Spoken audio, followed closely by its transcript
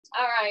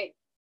All right.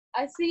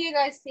 I see you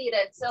guys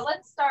seated. So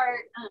let's start.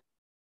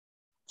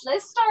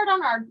 Let's start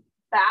on our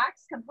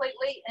backs,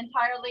 completely,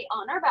 entirely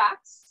on our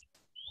backs.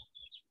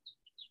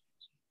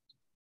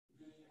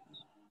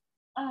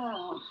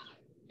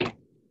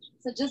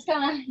 So just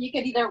kind of, you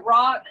could either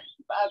rock,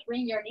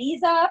 bring your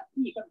knees up.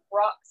 You can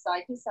rock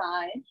side to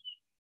side.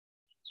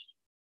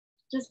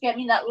 Just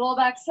getting that low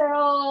back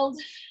settled.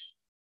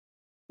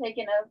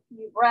 Taking a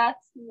few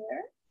breaths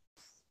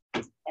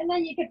here. And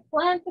then you could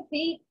plant the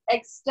feet,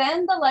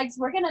 extend the legs.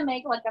 We're gonna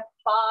make like a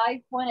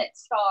 5-pointed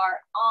star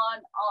on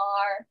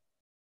our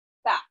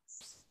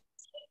backs.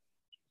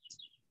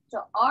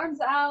 So arms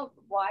out,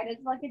 wide as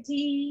like a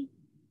T.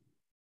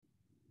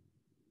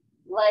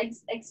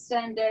 Legs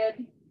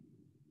extended.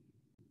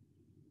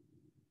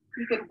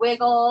 You could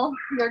wiggle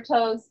your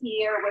toes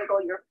here,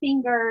 wiggle your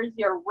fingers,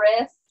 your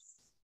wrists.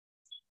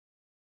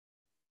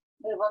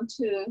 Move them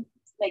to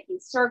making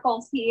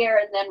circles here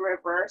and then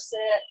reverse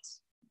it.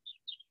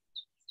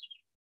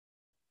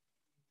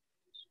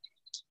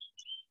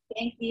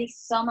 Thank you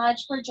so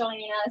much for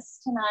joining us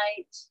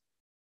tonight.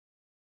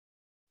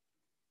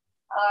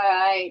 All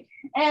right,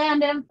 and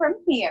then from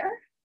here,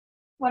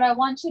 what I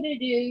want you to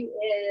do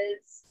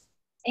is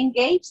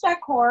engage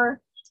that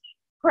core,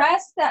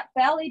 press that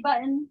belly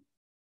button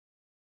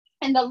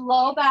and the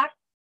low back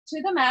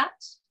to the mat.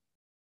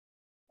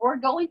 We're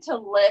going to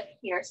lift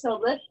here. So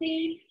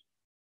lifting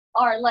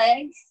our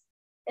legs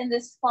in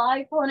this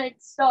 5-pointed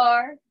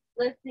star,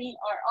 lifting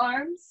our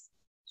arms.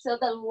 So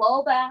the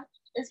low back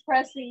is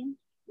pressing,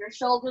 your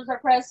shoulders are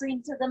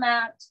pressing to the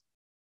mat.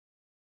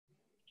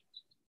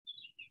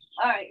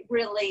 All right,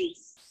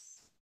 release.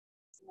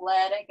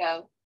 Let it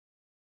go.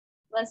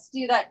 Let's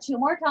do that 2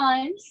 more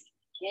times.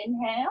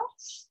 Inhale,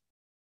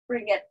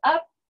 bring it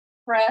up,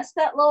 press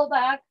that low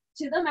back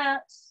to the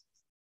mat.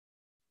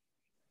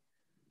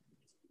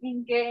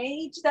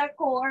 Engage that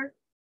core.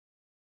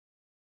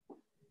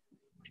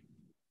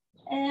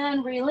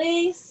 And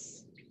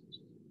release.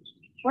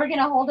 We're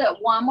gonna hold it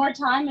 1 more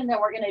time and then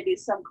we're gonna do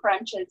some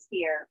crunches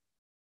here.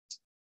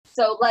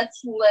 So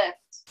let's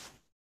lift.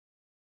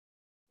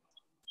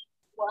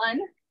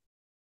 1,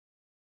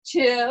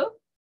 2,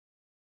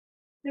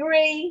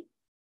 3,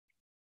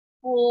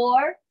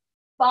 4,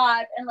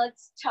 5, and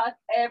let's tuck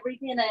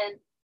everything in.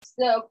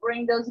 So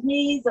bring those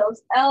knees,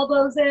 those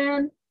elbows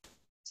in,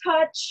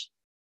 touch,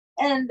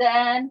 and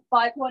then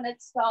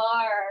 5-pointed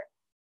star.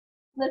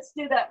 Let's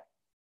do that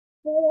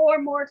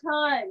 4 more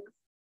times.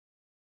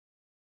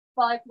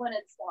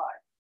 5-pointed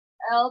star.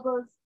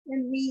 Elbows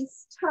and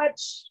knees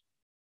touch.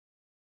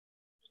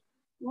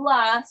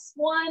 Last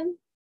one.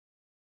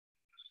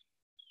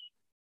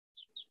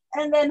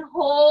 And then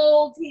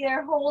hold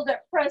here, hold it,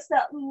 press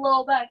that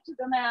low back to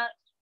the mat.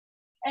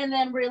 And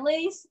then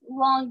release,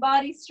 long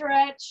body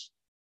stretch.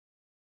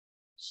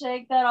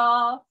 Shake that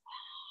off.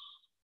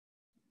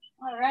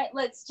 All right,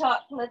 let's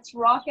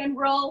rock and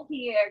roll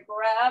here.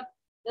 Grab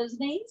those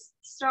knees,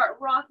 start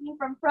rocking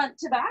from front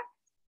to back.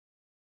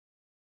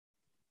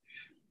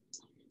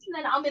 And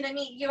then I'm gonna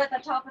meet you at the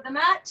top of the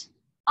mat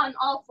on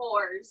all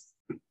 4s.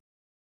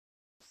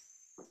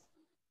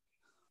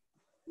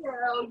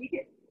 So you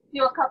can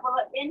do a couple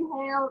of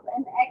inhales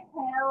and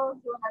exhales,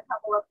 doing a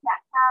couple of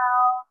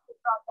cat-cows to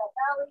drop that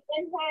belly.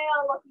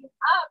 Inhale, looking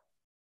up.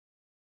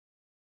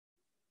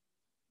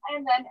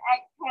 And then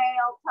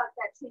exhale, tuck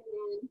that chin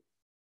in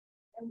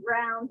and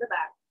round the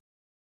back.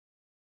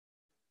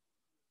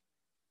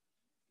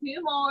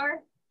 2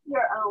 more,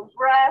 your own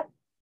breath.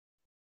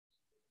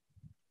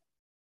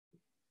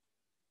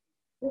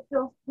 This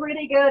feels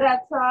pretty good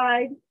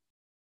outside.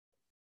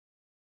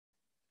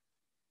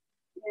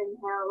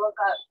 Inhale, look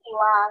up,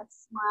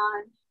 last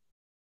one.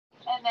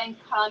 And then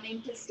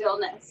coming to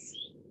stillness.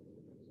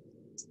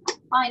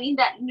 Finding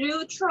that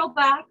neutral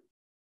back.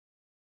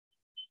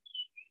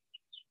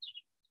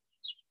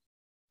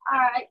 All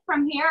right,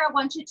 from here, I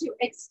want you to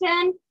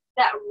extend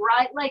that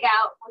right leg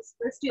out.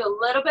 Let's do a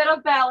little bit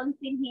of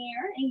balancing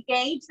here.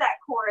 Engage that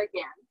core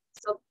again.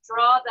 So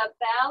draw the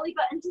belly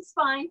button to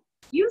spine.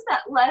 Use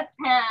that left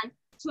hand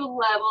to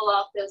level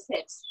off those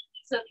hips.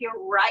 So if your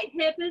right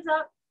hip is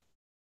up,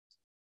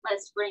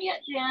 let's bring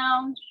it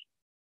down.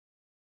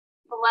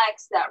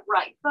 Flex that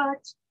right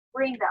foot.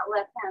 Bring that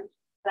left hand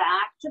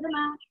back to the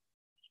mat.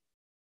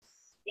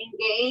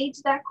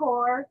 Engage that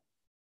core.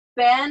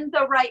 Bend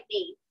the right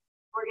knee.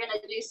 We're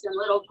gonna do some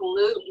little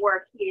glute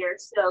work here.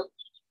 So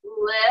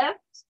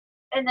lift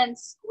and then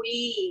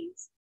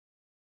squeeze.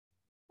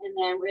 And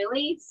then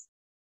release.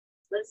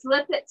 Let's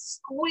lift it,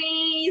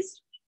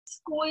 squeeze.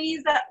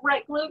 Squeeze that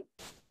right glute.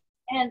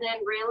 And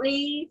then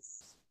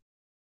release.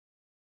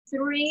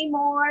 3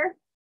 more.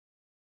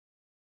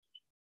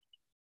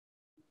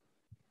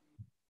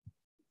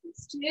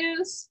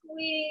 2,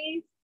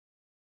 squeeze,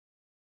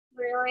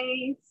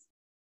 release.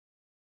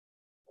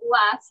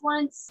 Last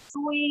one,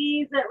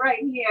 squeeze it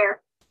right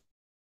here.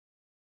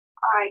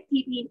 All right,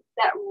 keeping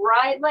that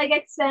right leg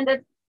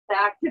extended,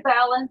 back to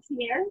balance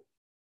here.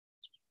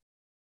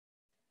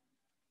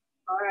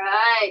 All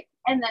right,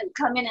 and then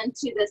coming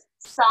into this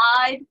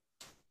side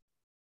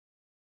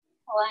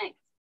plank.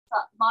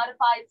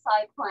 modified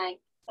side plank.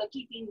 So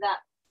keeping that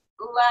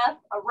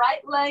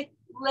right leg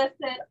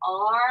lifted,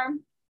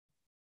 arm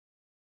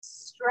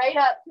straight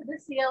up to the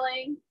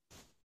ceiling.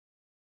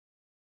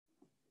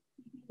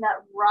 Keeping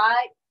that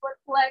right foot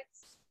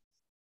flexed.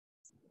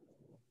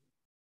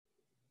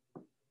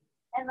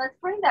 And let's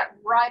bring that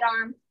right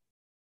arm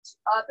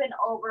up and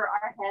over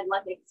our head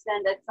like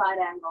extended side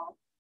angle.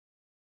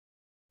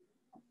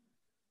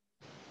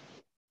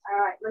 All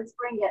right, let's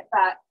bring it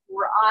back.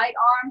 Right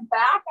arm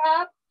back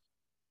up.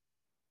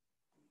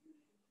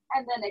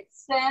 And then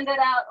extend it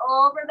out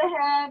over the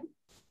head.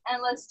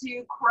 And let's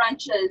do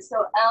crunches.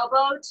 So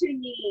elbow to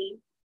knee.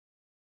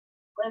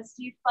 Let's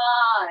do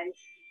 5.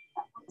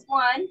 That was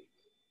 1,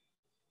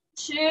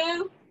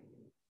 2,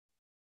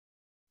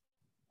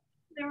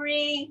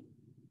 3,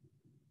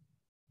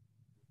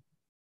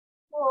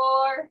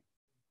 4,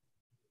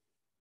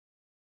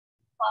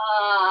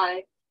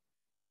 5.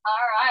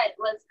 All right,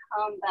 let's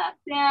come back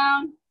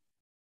down.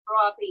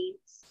 Dropping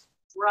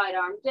right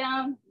arm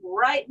down,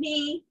 right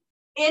knee.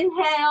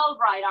 Inhale,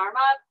 right arm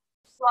up.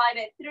 Slide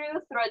it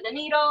through, thread the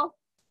needle.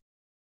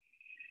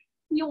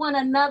 You want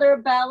another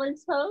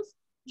balance pose?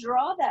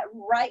 Draw that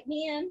right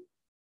knee in.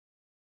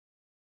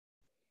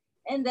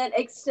 And then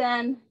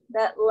extend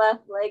that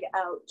left leg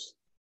out.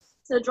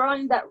 So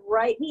drawing that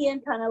right knee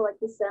in, kind of like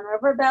the center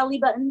of our belly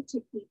button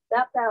to keep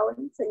that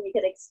balance, and you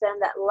can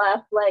extend that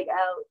left leg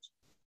out.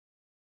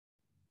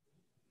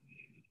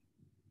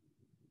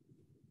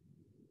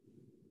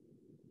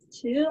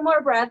 Two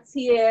more breaths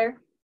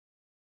here.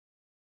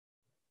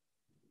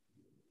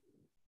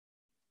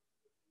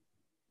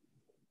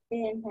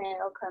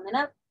 Inhale, coming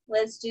up.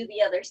 Let's do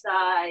the other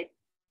side.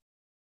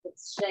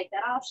 Let's shake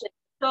that off, shake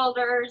the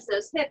shoulders,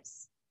 those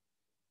hips.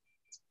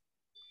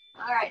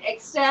 All right,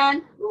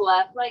 extend,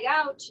 left leg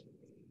out.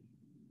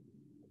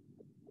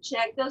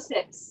 Check those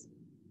hips.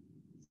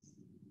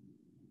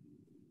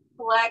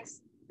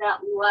 Flex that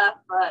left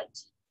foot.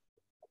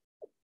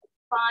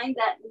 Find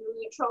that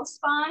neutral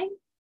spine.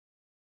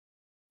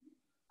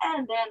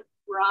 And then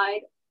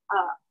right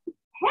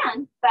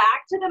hand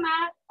back to the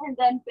mat, and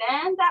then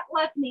bend that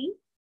left knee.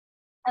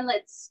 And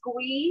let's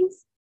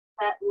squeeze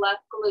that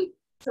left glute.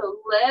 So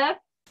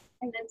lift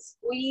and then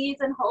squeeze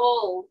and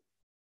hold.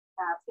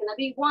 That's gonna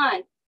be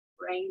 1.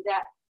 Bring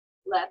that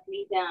left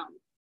knee down.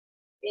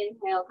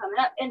 Inhale, coming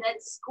up, and then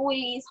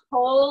squeeze,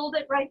 hold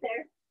it right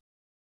there.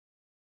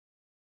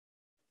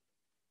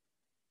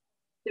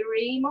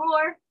 3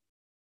 more.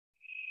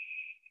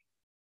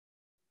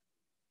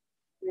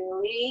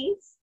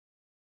 Release.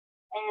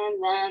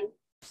 And then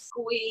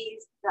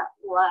squeeze that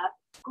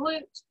left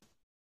glute.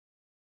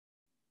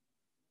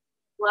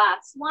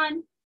 Last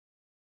 1.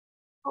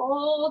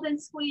 Hold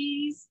and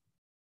squeeze.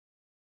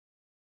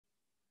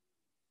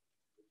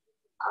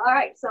 All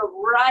right, so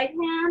right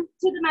hand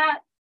to the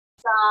mat,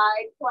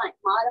 side plank,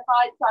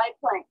 modified side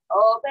plank.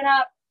 Open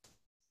up.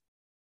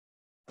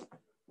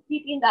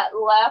 Keeping that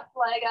left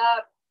leg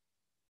up.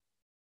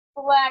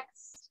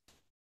 Flex.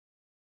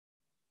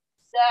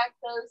 Stack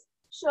those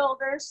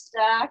shoulders,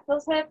 stack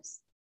those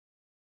hips.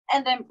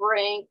 And then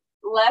bring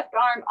left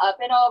arm up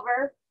and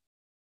over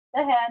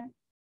the head.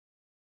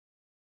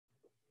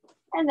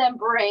 And then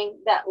bring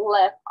that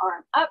left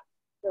arm up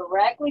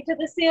directly to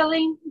the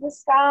ceiling, the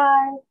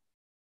sky.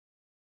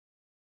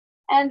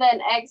 And then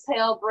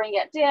exhale, bring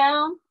it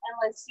down. And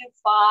let's do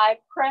 5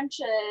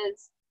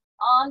 crunches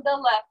on the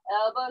left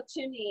elbow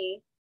to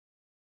knee.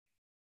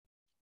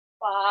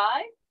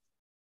 5,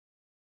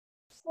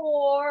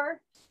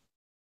 4,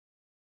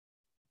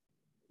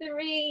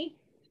 3,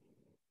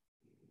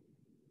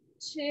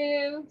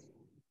 2,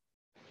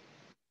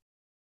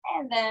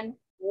 and then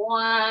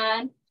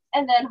 1.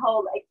 And then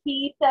hold.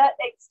 Keep that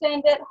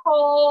extended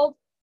hold.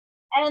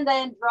 And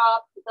then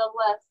drop the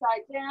left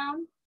side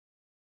down.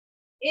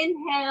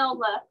 Inhale,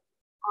 left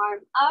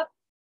arm up.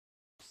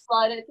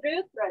 Slide it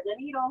through, thread the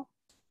needle.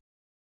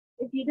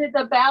 If you did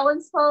the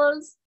balance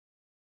pose,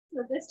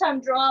 so this time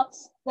drop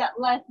that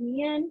left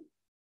knee in.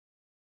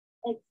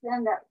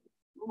 Extend that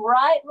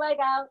right leg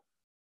out.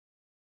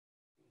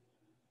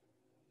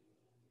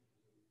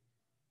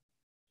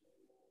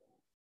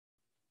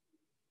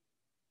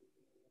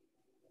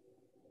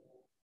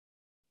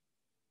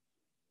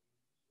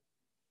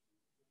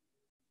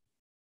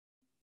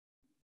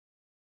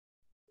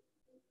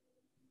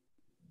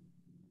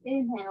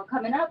 Inhale,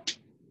 coming up,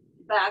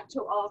 back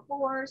to all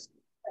fours.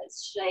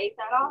 Let's shake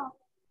that off.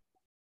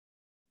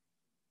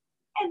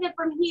 And then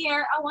from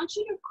here, I want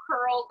you to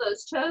curl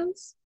those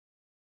toes.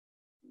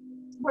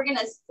 We're gonna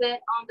sit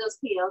on those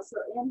heels. So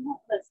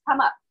inhale, let's come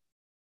up.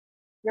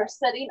 You're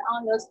sitting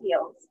on those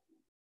heels.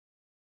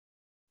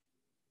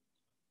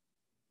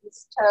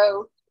 These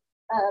toe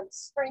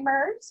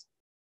streamers.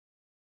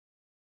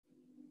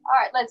 All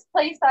right, let's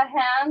place our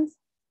hands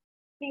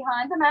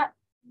behind the mat,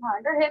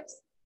 behind our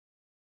hips.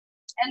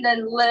 And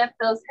then lift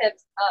those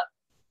hips up.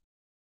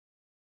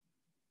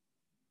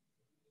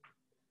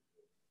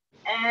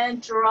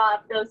 And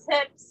drop those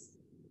hips.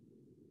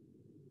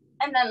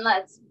 And then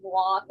let's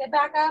walk it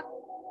back up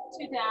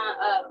to down,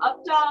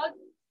 up dog.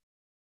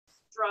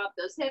 Drop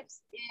those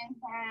hips.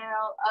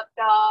 Inhale, up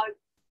dog.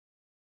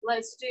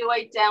 Let's do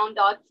a down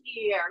dog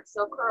here.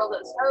 So curl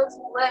those toes,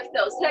 lift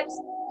those hips,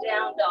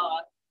 down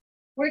dog.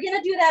 We're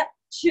gonna do that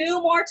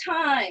 2 more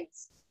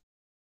times.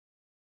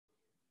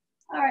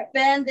 All right,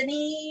 bend the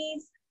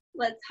knees.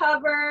 Let's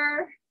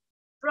hover.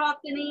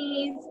 Drop the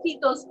knees.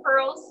 Keep those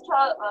toes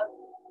curled.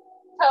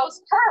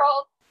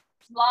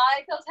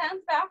 Slide those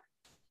hands back.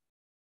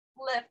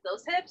 Lift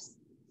those hips.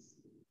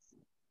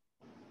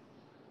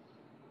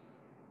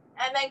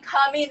 And then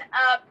coming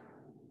up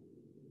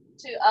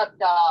to up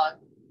dog.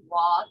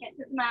 Walk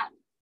into the mat.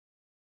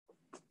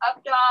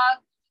 Up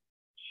dog.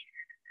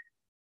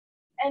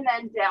 And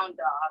then down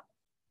dog.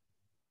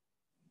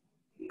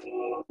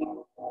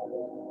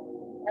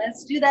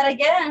 Let's do that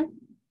again.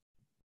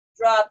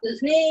 Drop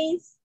those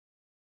knees.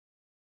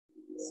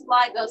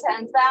 Slide those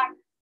hands back.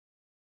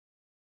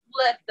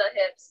 Lift the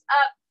hips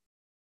up.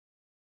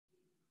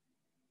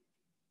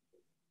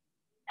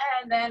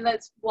 And then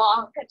let's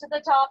walk it to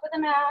the top of the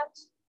mat.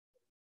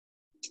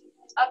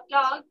 Up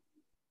dog.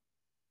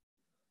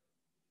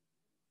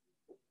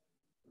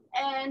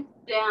 And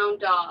down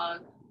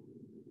dog.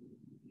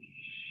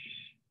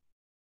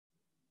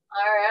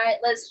 All right,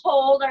 let's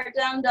hold our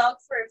down dog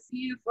for a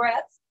few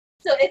breaths.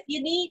 So if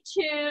you need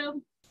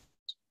to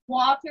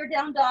walk your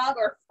down dog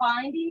or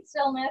finding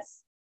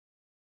stillness,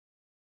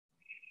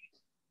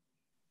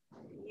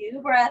 few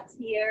breaths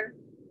here.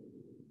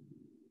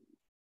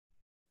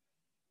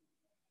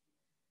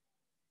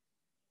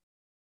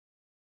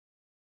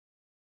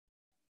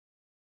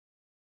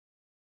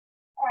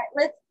 All right,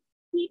 let's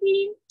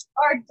keeping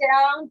our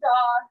down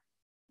dog,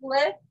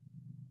 lift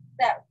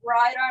that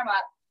right arm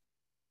up.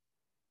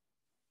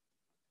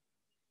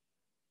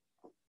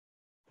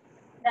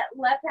 That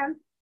left hand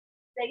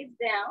stays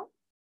down.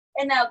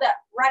 And now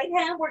that right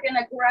hand, we're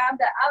gonna grab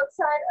the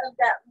outside of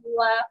that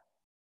left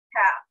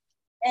calf,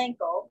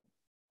 ankle,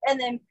 and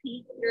then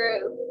peek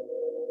through.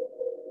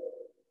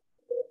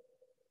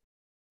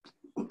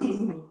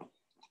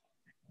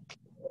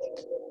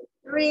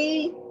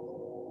 Three,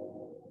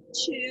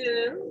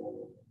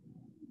 2,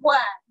 1.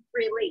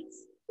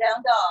 Release.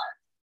 Down dog.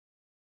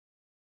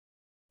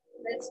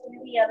 Let's do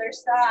the other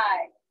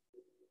side.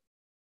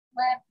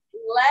 Left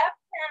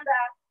hand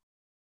up.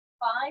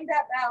 Find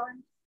that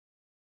balance.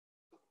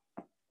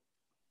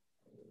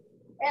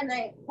 And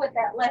then with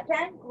that left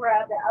hand,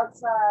 grab the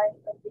outside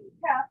of the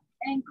calf,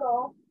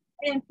 ankle,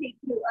 and peek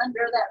through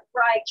under that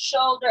right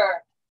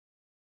shoulder.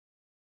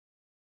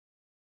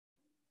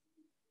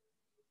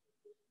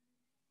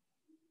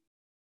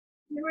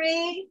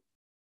 Three,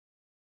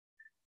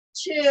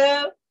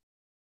 2,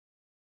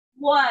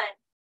 1.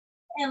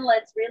 And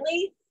let's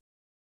release.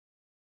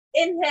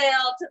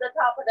 Inhale to the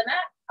top of the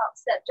mat, top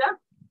step jump,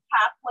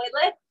 halfway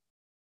lift.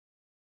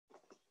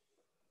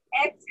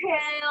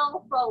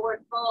 Exhale,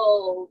 forward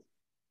fold.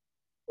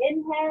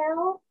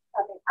 Inhale,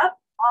 coming up,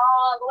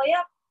 all the way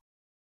up.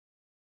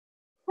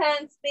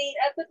 Hands, feet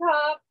at the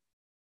top.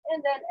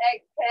 And then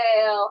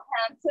exhale,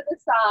 hands to the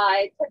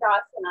side,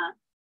 Tadasana.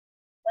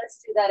 Let's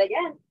do that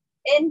again.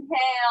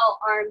 Inhale,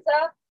 arms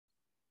up.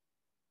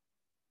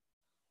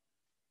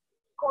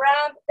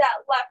 Grab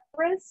that left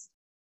wrist.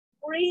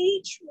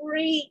 Reach,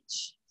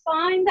 reach.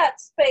 Find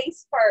that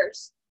space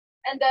first.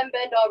 And then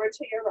bend over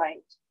to your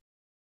right.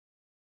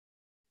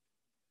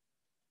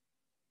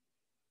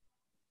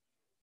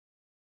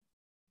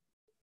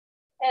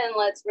 And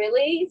let's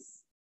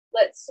release.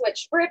 Let's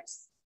switch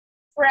grips.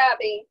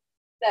 Grabbing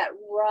that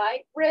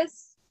right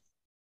wrist.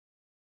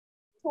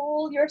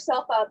 Pull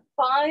yourself up.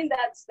 Find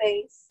that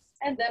space.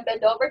 And then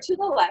bend over to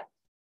the left.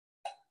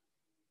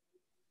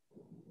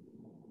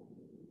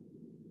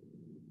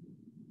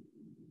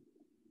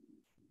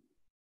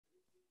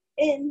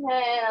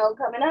 Inhale,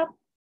 coming up.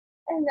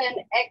 And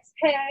then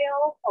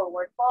exhale,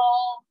 forward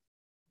fold.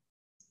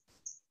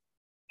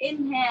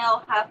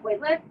 Inhale, halfway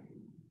lift.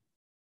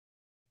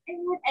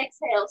 And then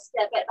exhale,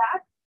 step it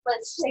back.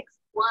 Let's take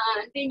 1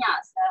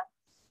 Vinyasa.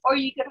 Or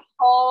you could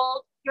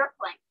hold your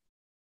plank.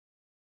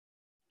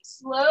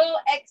 Slow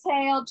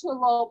exhale to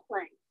low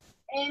plank.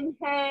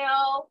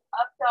 Inhale,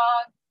 up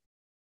dog.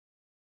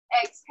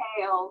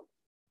 Exhale,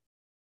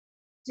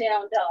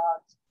 down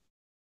dog.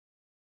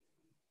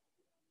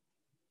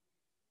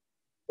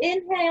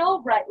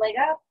 Inhale, right leg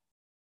up.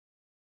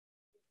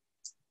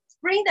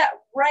 Bring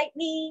that right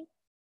knee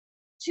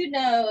to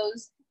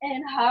nose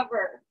and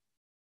hover.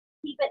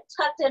 Keep it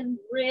tucked in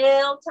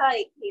real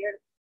tight here.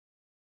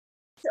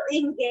 So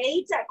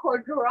engage that core,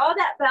 draw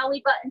that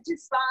belly button to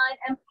spine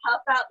and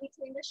puff out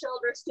between the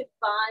shoulders to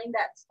find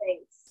that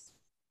space.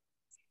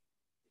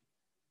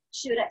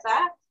 Shoot it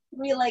back,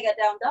 3-legged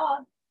down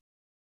dog.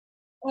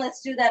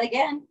 Let's do that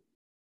again.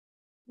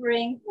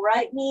 Bring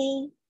right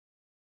knee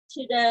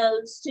to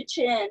nose to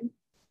chin.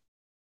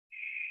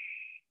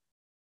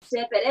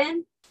 Step it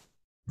in,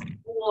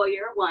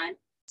 warrior 1.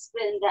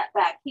 Spin that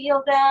back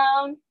heel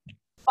down.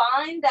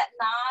 Find that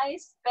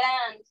nice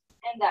bend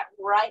in that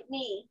right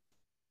knee.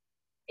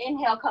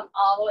 Inhale, come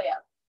all the way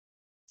up.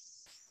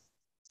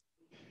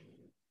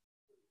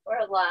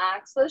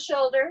 Relax the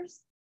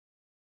shoulders.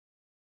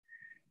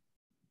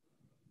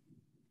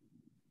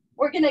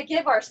 We're gonna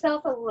give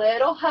ourselves a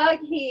little hug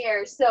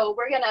here. So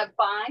we're gonna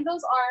bind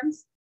those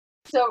arms.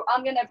 So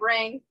I'm gonna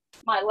bring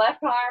my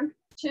left arm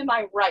to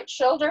my right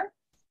shoulder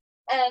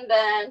and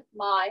then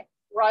my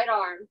right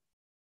arm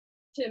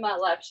to my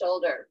left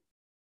shoulder.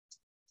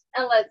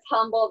 And let's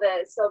humble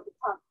this. So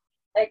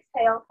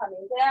exhale,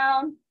 coming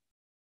down.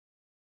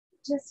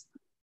 Just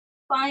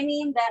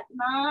finding that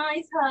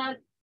nice hug.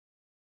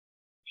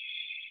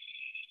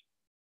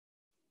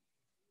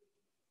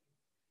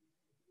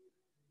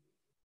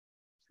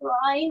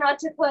 Try not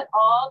to put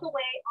all the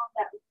weight on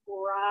that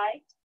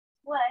right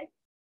leg.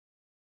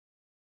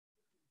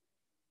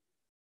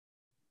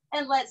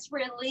 And let's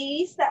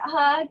release that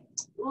hug.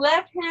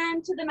 Left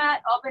hand to the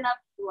mat, open up,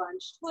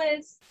 lunge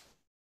twist.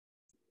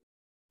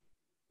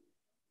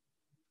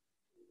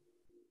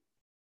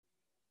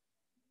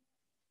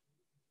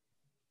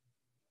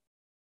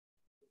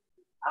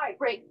 All right,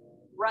 great.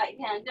 Right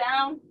hand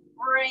down,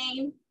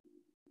 bring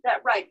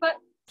that right foot,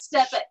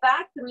 step it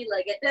back,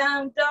 three-legged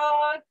down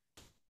dog,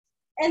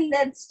 and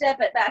then step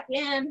it back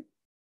in,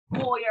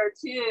 warrior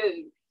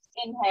two.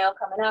 Inhale,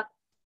 coming up.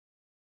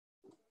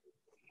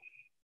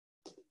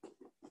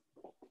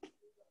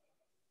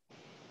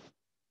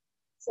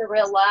 So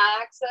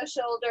relax those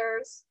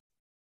shoulders,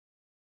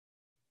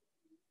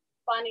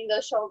 finding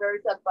those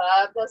shoulders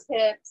above those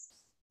hips,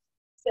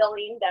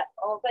 feeling that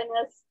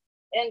openness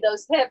in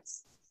those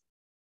hips,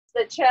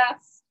 the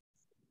chest,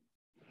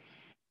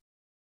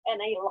 and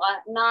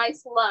a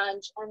nice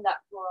lunge on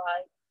that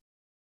right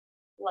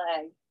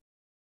leg.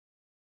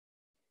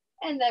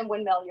 And then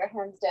windmill your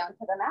hands down to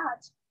the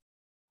mat.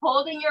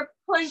 Holding your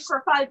plank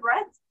for 5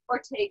 breaths or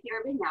take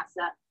your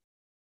vinyasa.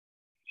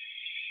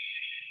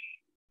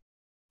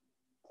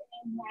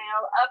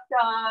 Inhale, up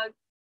dog.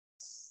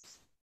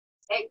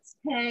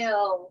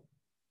 Exhale,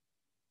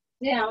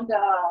 down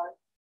dog.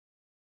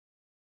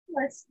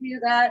 Let's do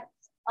that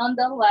on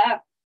the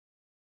left.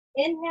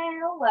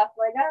 Inhale, left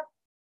leg up.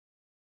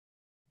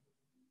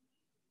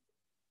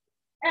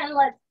 And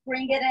let's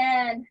bring it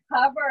in,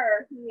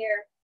 hover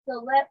here.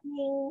 So left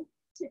knee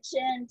to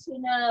chin to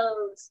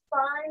nose.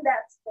 Find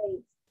that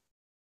space.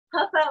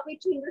 Puff out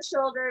between the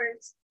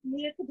shoulders.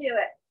 You can do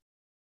it.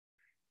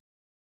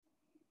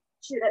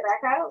 Shoot it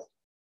back out.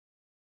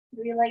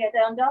 Three-legged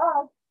down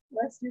dog.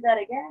 Let's do that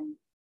again.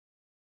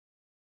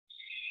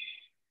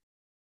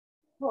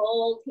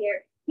 Hold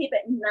here. Keep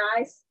it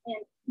nice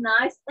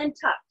and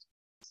tucked.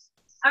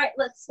 All right,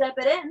 let's step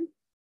it in.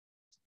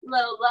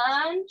 Low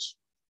lunge.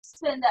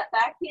 Spin that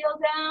back heel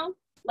down.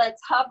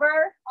 Let's hover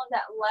on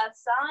that left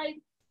side.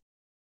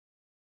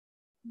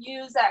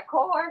 Use that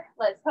core.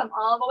 Let's come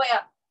all the way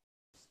up.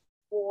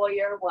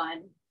 Warrior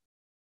one.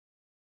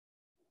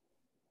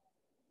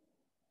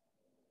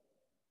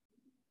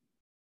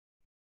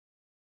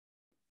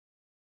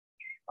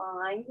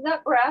 Find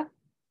that breath.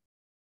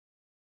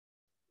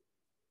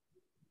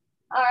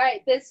 All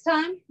right, this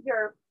time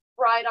your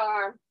right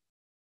arm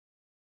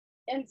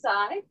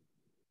inside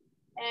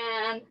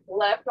and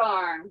left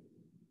arm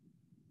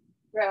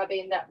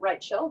grabbing that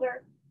right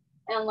shoulder,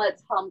 and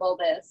let's humble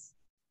this.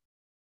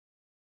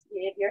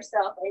 Give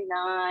yourself a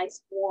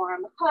nice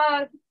warm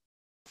hug.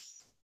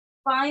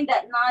 Find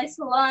that nice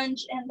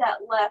lunge in that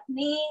left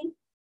knee.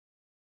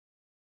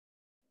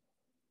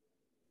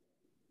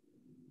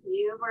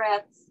 Few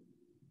breaths.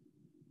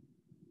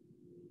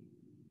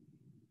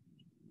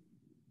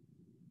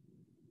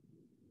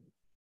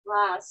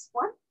 Last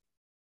one.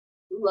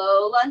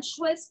 Low lunge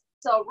twist.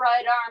 So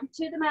right arm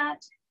to the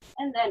mat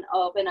and then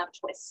open up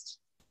twist.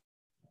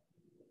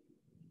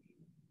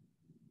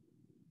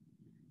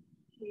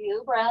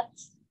 Few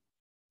breaths.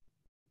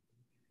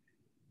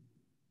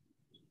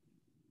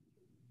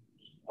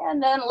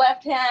 And then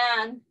left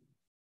hand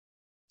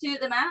to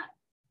the mat.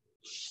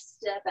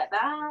 Step it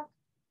back.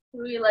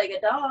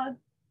 Three-legged dog.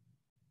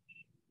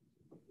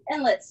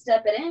 And let's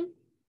step it in.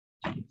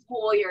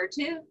 Warrior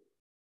two.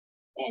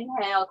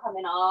 Inhale,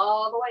 coming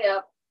all the way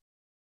up.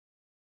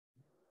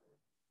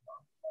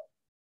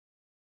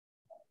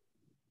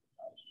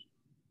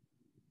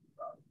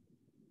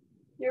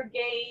 Your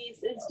gaze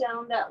is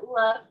down that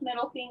left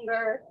middle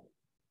finger.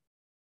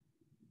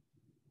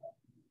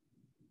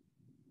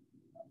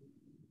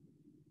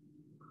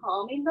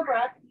 Calming the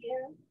breath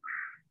here.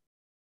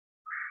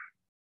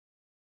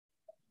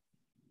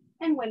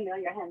 And windmill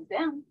your hands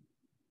down.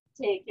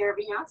 Take your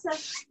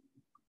vinyasa.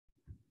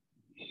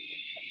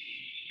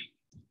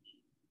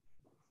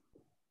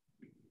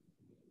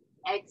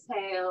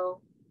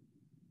 Exhale,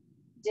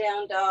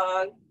 down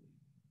dog.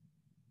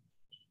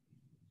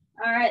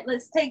 All right,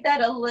 let's take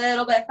that a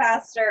little bit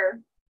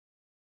faster.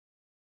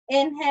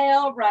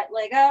 Inhale, right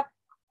leg up.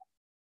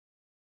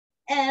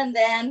 And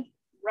then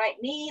right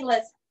knee,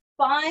 let's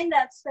find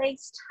that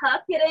space,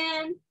 tuck it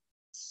in.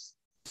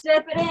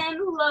 Step it in,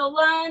 low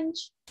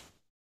lunge.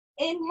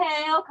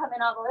 Inhale,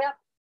 coming all the way up.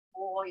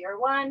 Warrior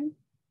one.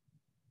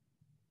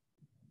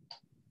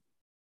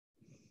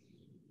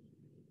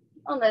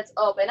 And let's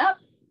open up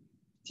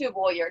to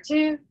warrior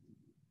two.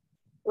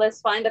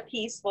 Let's find a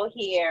peaceful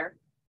here.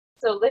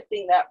 So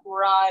lifting that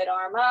right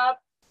arm up,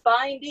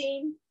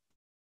 binding,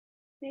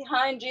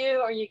 behind you,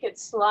 or you could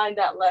slide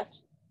that left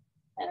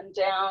hand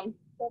down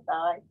the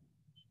thigh.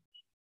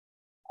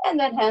 And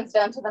then hands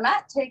down to the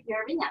mat, take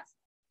your vinyasa.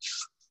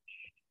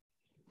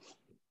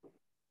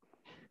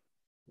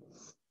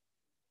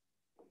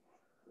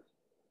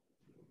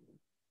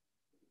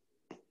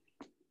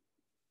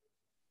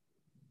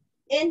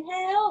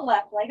 Inhale,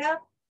 left leg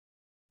up.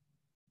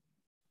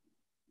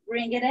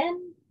 Bring it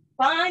in.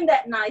 Find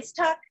that nice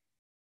tuck.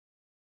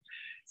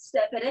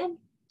 Step it in.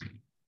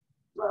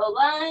 Low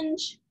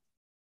lunge.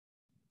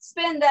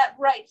 Spin that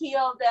right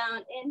heel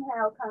down.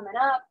 Inhale, coming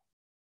up.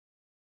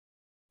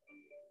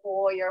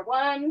 Warrior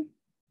one.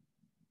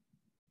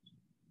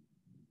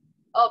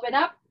 Open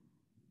up.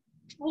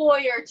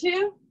 Warrior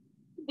two.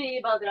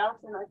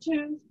 Virabhadrasana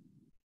two.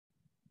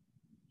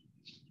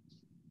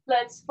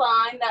 Let's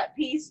find that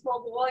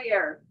peaceful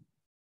warrior.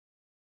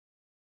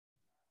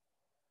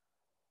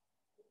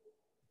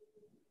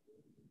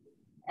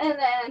 And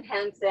then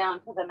hands down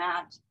to the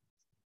mat.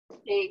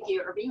 Take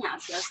your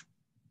vinyasa.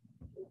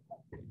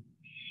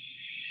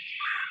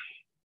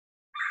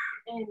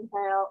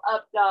 Inhale,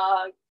 up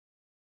dog.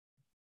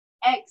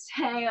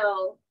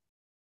 Exhale,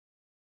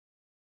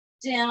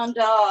 down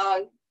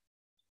dog.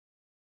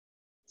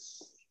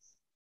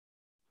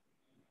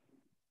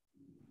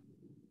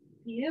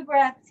 Few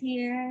breaths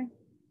here.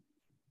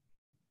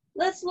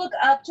 Let's look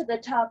up to the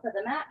top of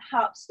the mat.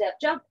 Hop, step,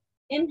 jump.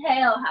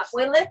 Inhale,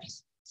 halfway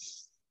lift.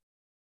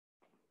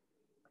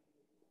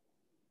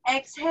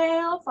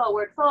 Exhale,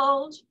 forward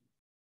fold.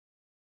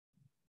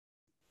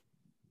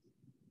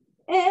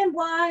 And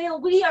while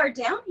we are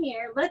down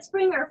here, let's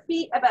bring our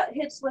feet about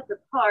hips width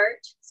apart.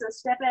 So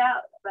step it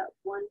out about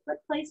 1 foot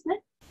placement.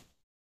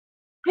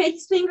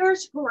 Pinch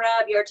fingers,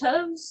 grab your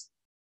toes.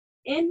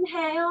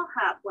 Inhale,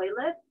 halfway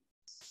lift.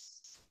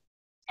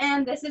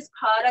 And this is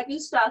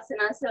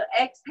Padagustasana. So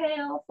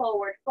exhale,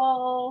 forward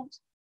fold.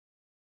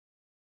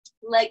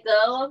 Let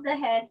go of the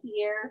head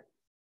here.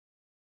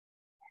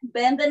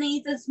 Bend the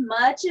knees as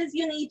much as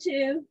you need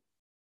to.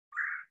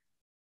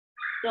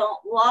 Don't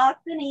lock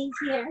the knees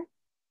here.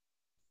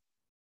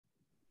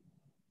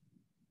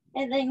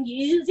 And then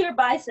use your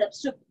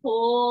biceps to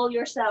pull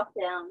yourself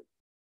down.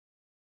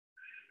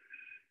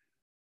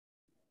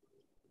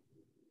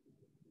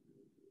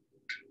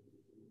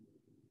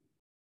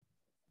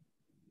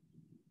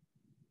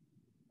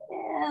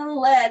 And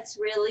let's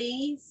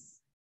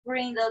release.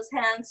 Bring those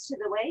hands to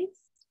the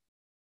waist.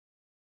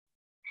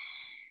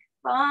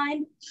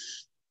 Find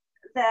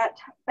that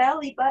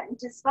belly button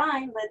to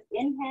spine. Let's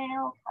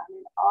inhale,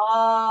 coming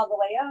all the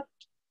way up.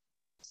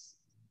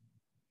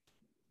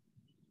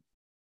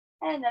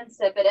 And then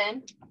step it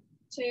in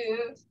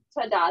to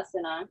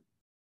Tadasana.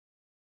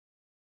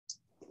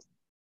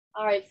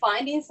 All right,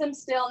 finding some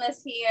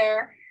stillness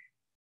here.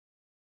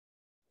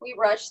 We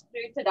rush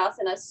through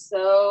Tadasana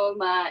so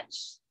much.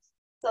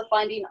 So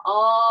finding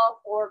all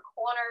 4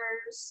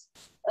 corners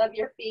of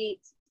your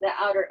feet, the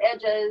outer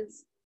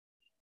edges,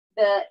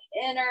 the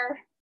inner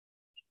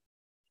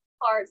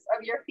parts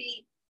of your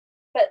feet,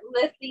 but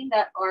lifting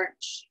that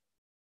arch.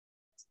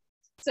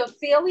 So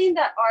feeling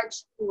that arch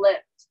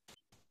lift.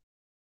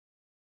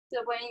 So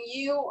when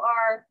you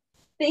are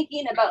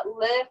thinking about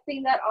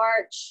lifting that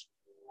arch,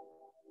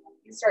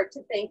 you start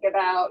to think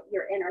about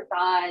your inner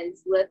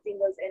thighs, lifting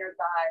those inner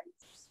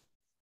thighs.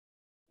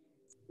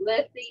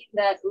 Lifting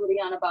that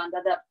Uddiyana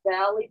Bandha, that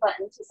belly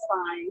button to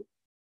spine.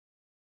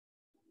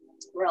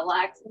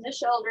 Relaxing the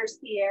shoulders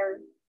here.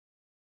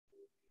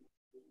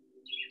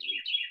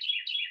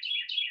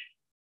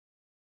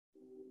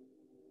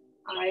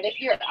 All right, if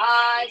your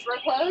eyes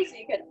were closed,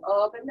 you can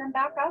open them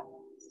back up.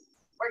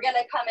 We're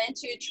gonna come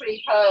into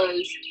tree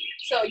pose.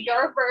 So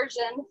your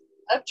version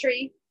of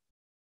tree.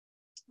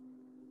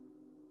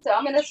 So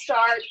I'm gonna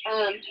start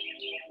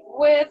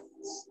with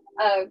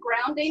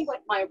grounding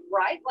with my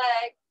right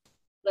leg,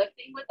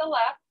 lifting with the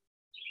left,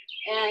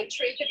 and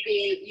tree could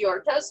be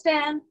your toe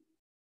stand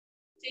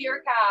to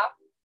your calf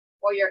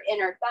or your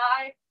inner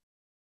thigh.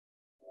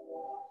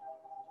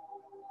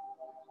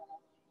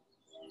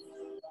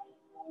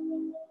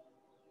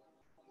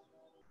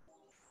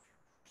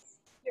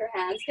 Your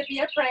hands could be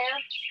a prayer.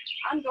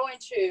 I'm going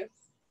to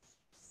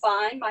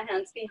find my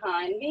hands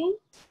behind me,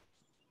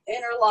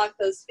 interlock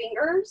those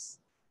fingers,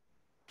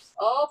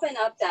 open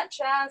up that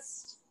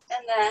chest,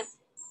 and then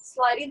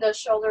sliding those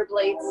shoulder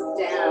blades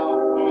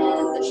down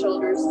and the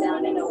shoulders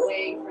down and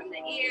away from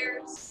the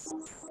ears.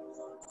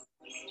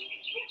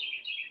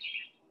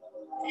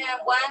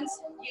 And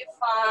once you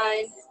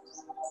find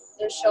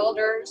the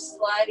shoulders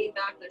sliding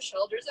back, the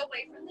shoulders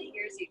away from the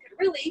ears, you could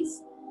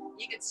release.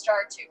 You could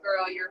start to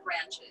grow your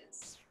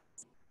branches.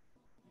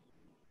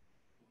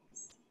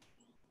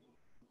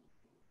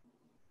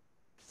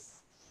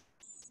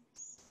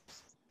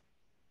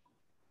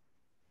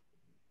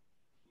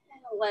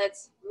 And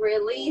let's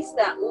release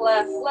that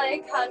left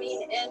leg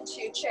coming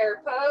into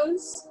chair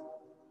pose.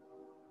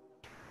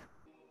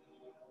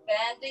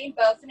 Bending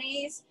both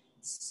knees,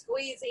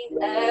 squeezing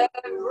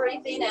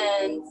everything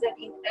in,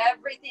 zipping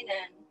everything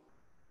in.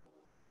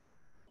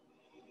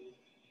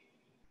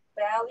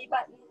 Belly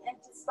button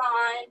into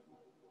spine.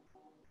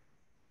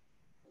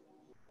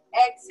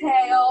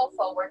 Exhale,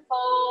 forward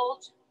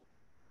fold.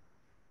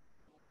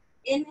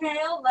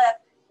 Inhale,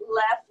 left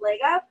leg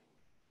up.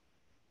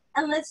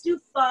 And let's do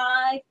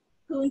 5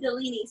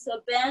 Kundalini.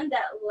 So bend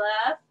that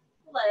left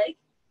leg.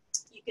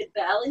 You could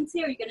balance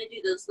here. You're going to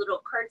do those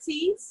little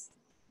curtsies.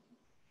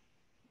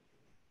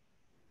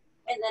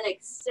 And then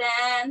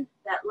extend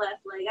that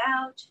left leg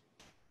out.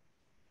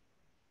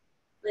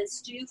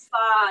 Let's do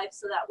 5.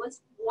 So that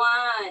was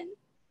 1,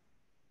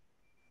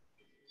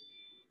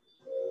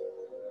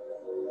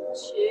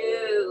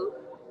 2,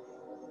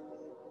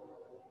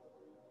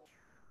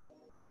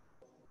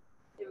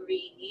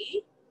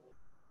 3,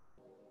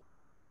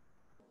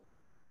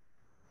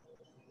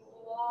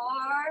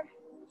 4,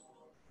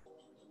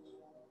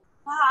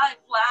 5.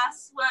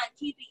 Last one.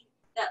 Keeping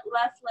that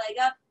left leg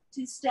up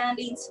to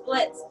standing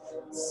splits.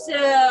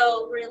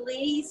 So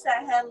release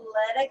that head,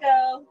 let it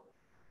go.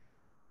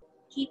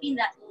 Keeping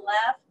that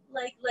left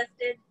leg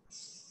lifted.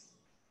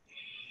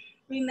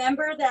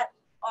 Remember that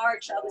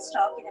arch I was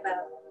talking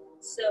about.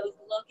 So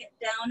look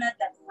down at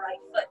that right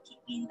foot,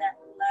 keeping that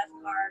left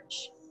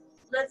arch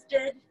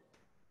lifted.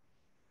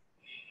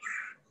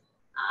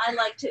 I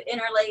like to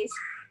interlace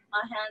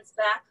my hands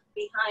back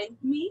behind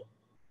me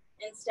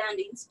in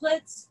standing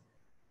splits.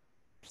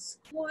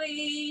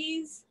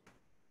 Squeeze.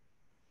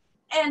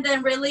 And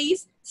then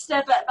release,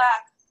 step it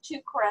back to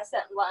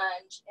crescent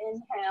lunge.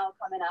 Inhale,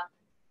 coming up.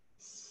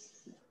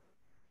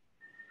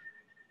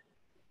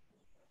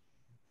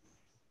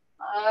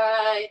 All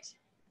right.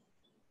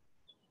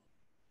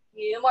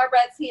 Few more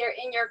breaths here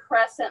in your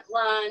crescent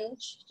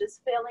lunge.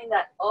 Just feeling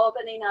that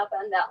opening up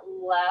on that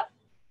left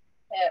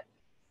hip.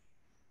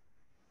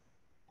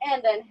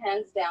 And then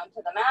hands down to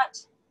the mat.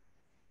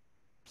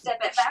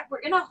 Step it back.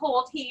 We're going to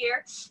hold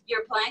here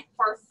your plank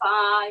for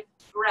 5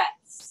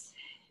 breaths.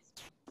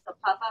 So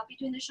puff out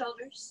between the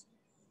shoulders.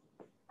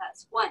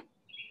 That's 1.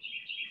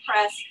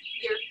 Press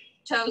your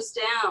toes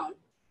down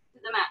to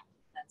the mat.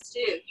 That's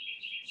 2.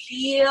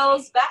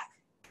 Heels back.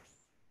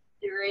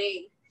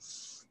 3.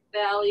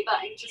 Belly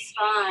button to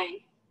spine.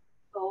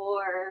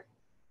 4.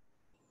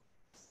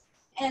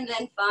 And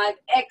then 5.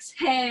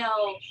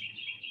 Exhale.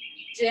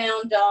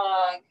 Down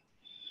dog.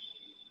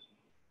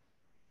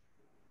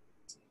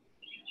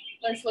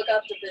 Let's look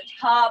up to the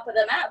top of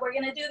the mat. We're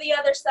going to do the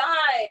other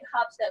side.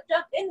 Hop, step,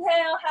 jump.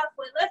 Inhale,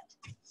 halfway lift.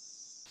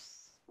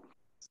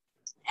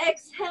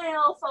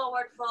 Exhale,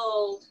 forward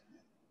fold.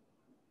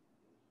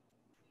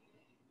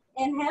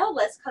 Inhale,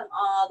 let's come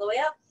all the way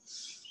up.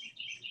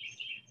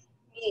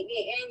 Meet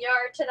me in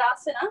your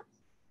Tadasana.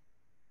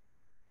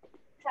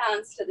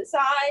 Hands to the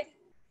side.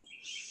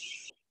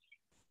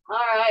 All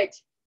right,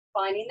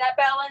 finding that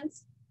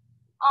balance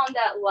on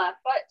that left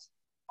foot.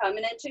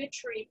 Coming into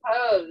tree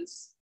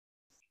pose.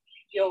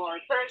 Your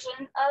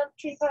version of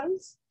tree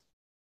pose.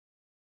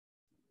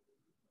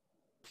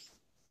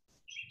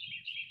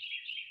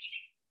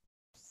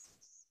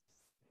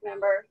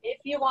 Remember, if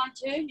you want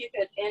to, you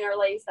could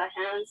interlace the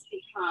hands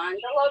behind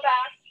the low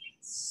back,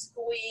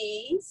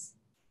 squeeze,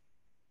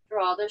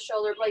 draw the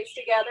shoulder blades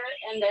together,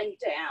 and then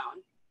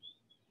down.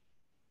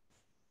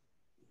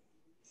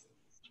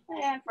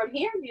 And from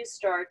here, you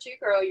start to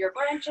grow your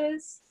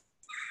branches.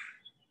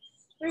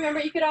 Remember,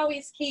 you could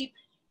always keep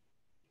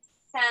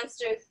hands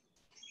to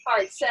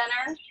heart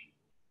center.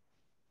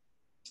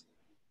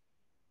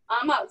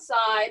 I'm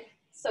outside,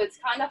 so it's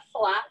kind of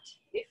flat.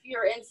 If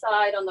you're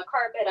inside on the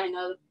carpet, I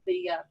know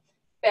the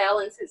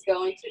balance is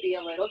going to be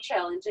a little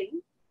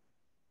challenging.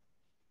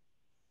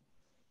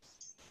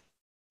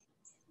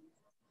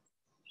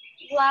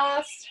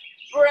 Last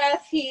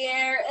breath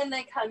here, and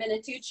then come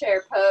into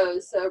chair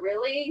pose. So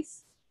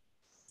release,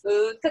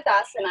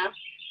 Utkatasana,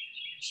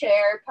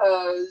 chair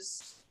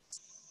pose.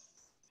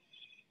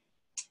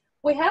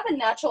 We have a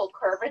natural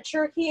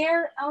curvature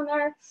here on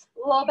our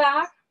low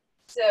back.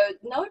 So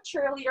no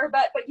cheerleader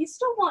butt, but you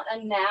still want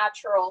a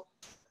natural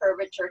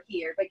curvature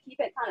here, but keep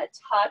it kind of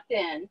tucked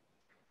in.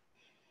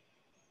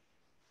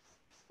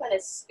 Kind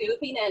of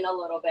scooping in a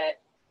little bit.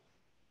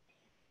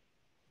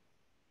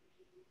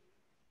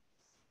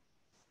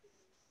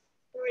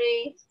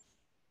 Three,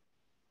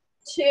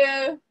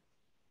 2,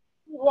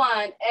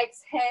 1.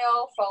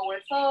 Exhale,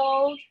 forward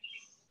fold.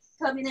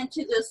 Coming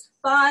into this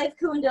 5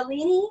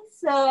 Kundalini.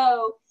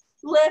 So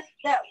lift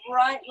that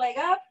right leg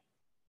up.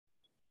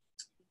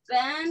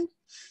 Bend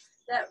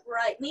that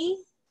right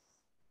knee.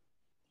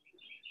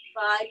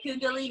 5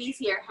 Kundalinis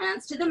here.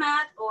 Hands to the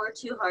mat or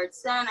to heart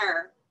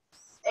center.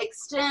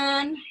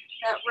 Extend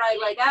that right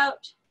leg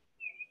out.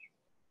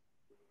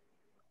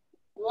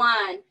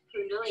 1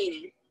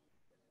 Kundalini.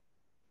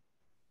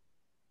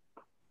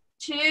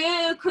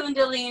 2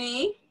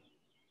 Kundalini.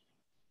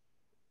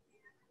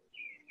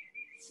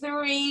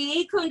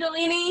 3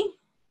 Kundalini.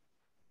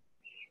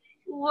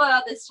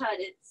 Wow, this side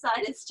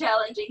is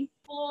challenging.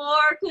 4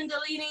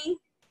 Kundalini.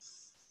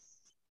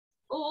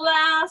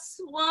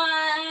 Last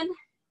one.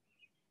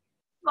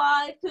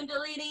 5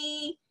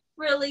 Kundalini.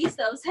 Release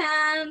those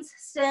hands.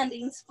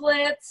 Standing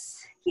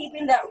splits.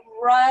 Keeping that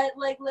right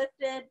leg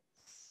lifted.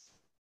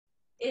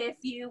 If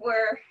you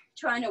were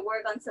trying to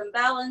work on some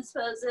balance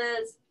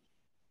poses,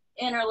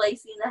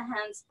 Interlacing the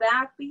hands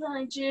back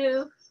behind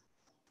you.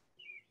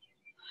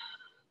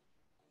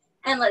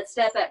 And let's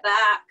step it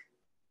back.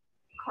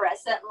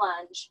 Crescent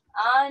lunge.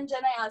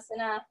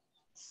 Anjaneyasana.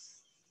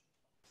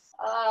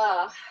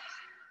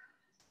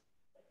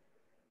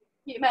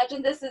 You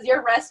imagine this is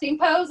your resting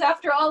pose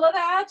after all of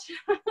that?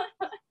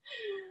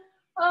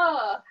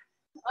 Oh,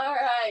 all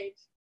right.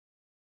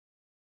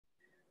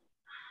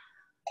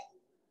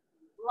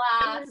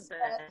 Last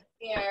step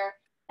here.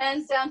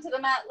 Hands down to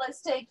the mat.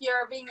 Let's take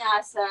your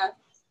vinyasa.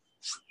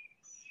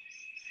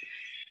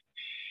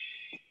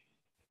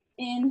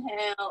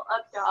 Inhale,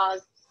 up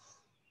dog.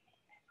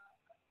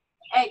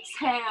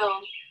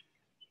 Exhale,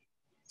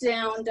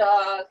 down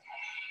dog.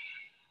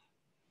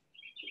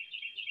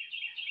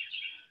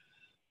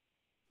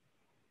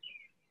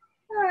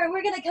 All right,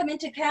 we're gonna come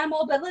into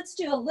camel, but let's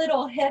do a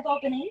little hip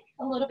opening,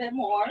 a little bit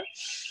more.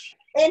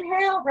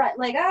 Inhale, right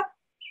leg up.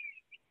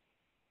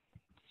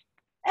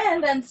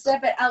 And then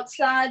step it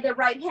outside the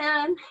right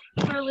hand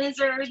for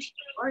lizard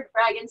or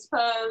dragon's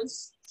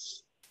pose,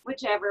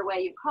 whichever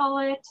way you call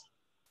it.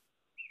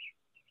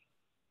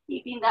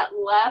 Keeping that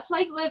left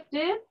leg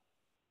lifted.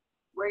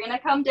 We're gonna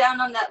come down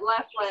on that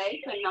left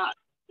leg, but not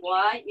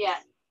quite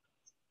yet.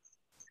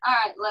 All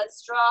right,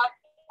 let's drop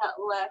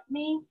that left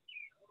knee.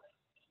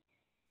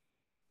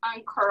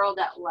 Uncurl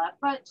that left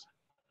foot.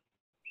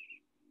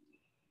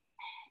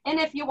 And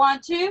if you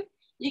want to,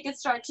 you can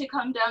start to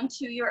come down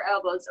to your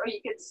elbows, or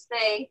you could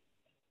stay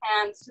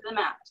hands to the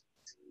mat.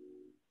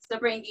 So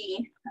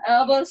bringing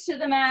elbows to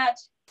the mat.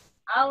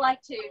 I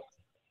like to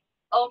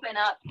open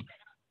up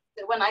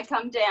so when I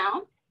come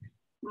down,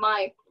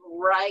 my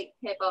right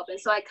hip open.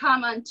 So I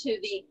come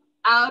onto the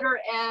outer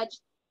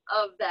edge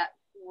of that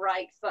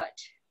right foot.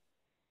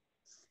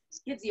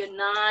 This gives you a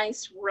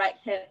nice right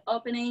hip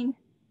opening.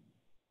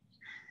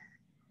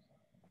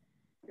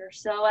 Your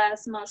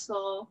psoas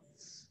muscle.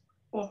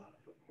 A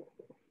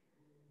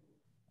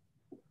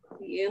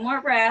few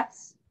more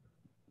breaths.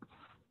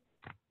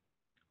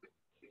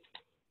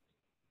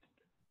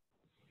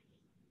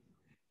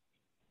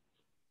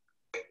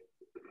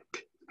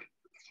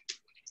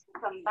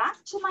 Come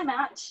back to my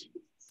mat.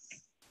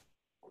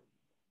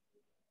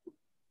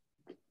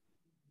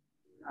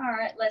 All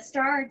right, let's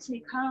start to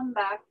come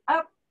back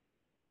up.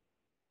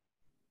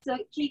 So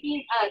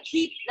keep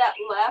that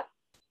left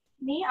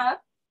knee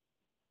up.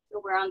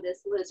 So we're on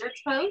this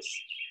lizard's pose.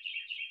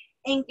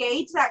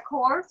 Engage that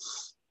core.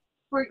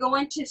 We're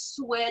going to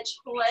switch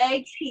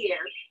legs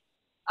here.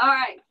 All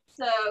right,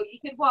 so you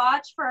could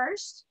watch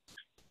first.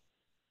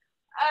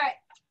 All right,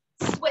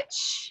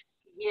 switch.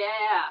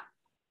 Yeah.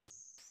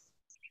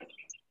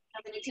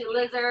 Coming into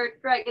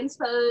lizard, dragon's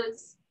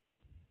pose.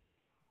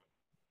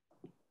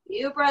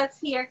 Few breaths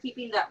here,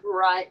 keeping that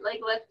right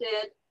leg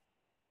lifted.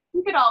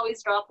 You could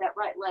always drop that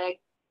right leg.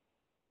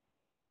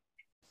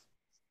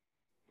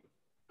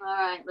 All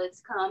right,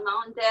 let's come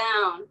on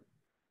down.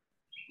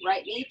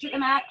 Right knee to the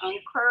mat,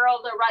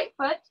 uncurl the right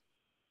foot.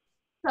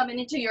 Coming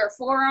into your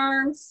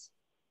forearms.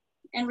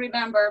 And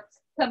remember,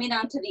 coming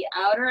onto the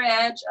outer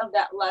edge of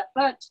that left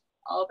foot,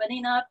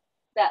 opening up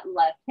that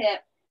left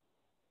hip.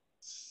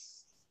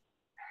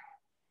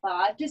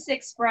 5 to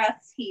 6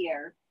 breaths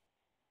here.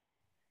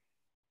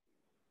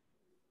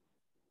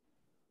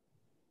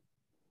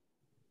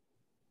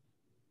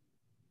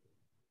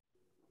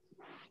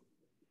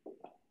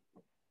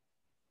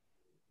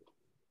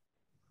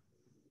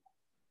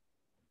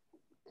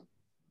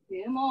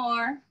 Two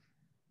more.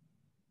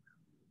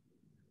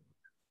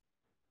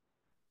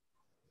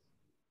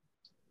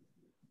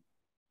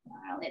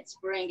 Now let's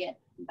bring it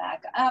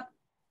back up.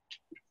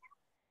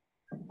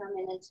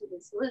 Coming into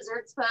this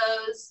lizard's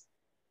pose.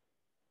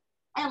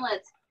 And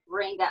let's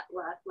bring that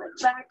left leg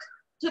back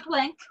to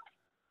plank.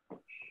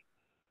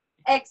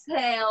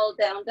 Exhale,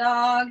 down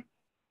dog.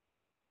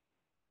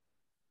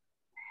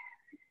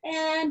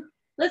 And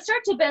let's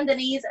start to bend the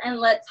knees and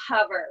let's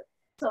hover.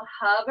 So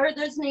hover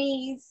those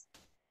knees.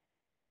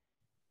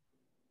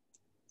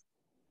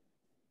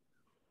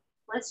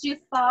 Let's do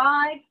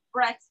 5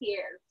 breaths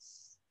here.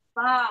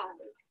 5,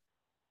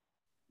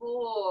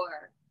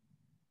 4,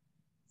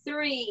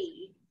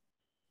 3,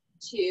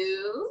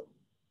 2,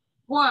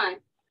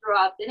 1.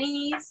 Drop the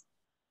knees.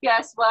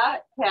 Guess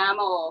what?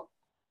 Camel.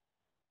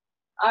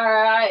 All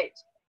right.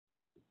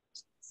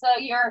 So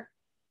your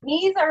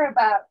knees are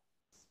about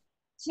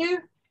 2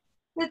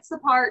 hits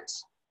apart.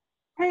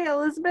 Hey,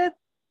 Elizabeth.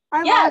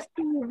 I lost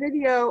your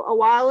video a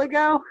while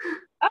ago.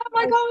 Oh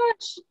my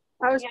gosh.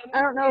 I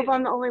don't know if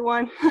I'm the only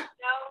one. No.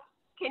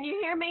 Can you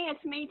hear me?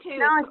 It's me too.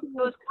 Now I It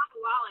was quite a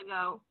while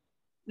ago.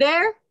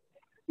 There?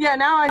 Yeah,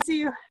 now I see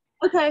you.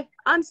 Okay.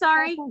 I'm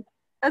sorry.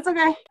 That's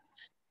okay.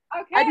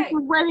 Okay. I just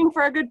was waiting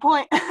for a good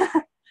point. Thanks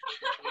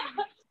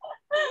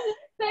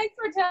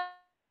for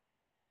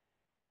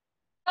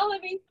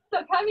telling me.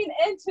 So coming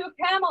into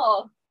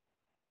camel.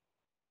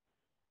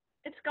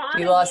 It's gone.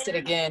 You lost it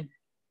again.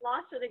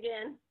 Lost it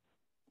again.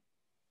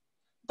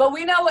 But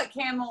we know what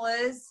camel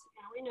is.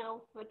 Now we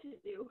know what to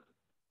do.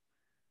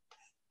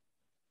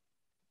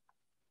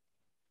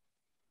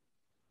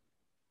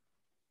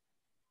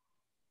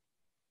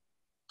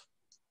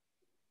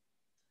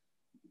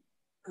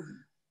 I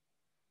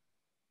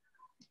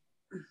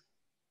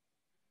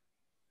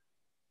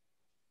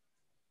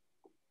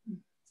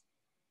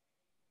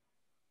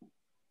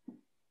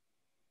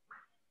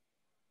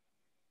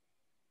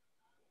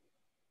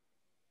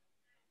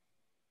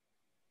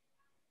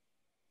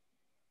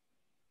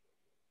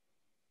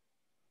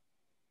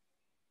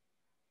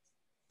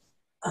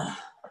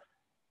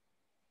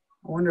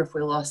wonder if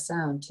we lost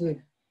sound too.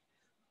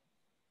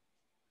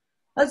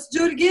 Let's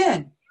do it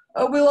again.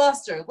 Oh, we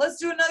lost her. Let's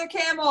do another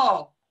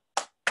camel.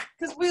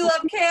 Because we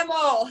love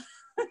camel.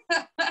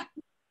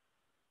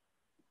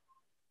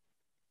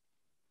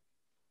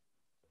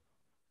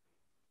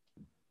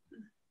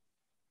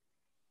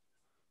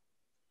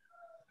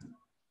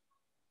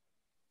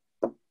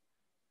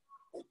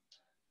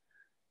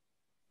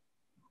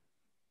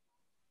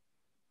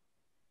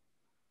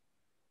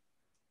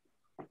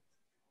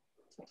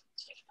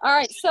 All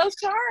right, so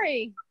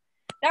sorry.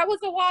 That was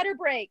a water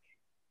break.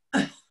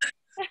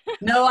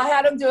 No, I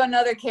had him do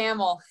another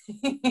camel.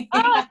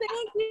 Oh,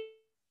 thank you.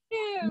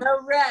 No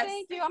rest.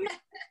 Thank you.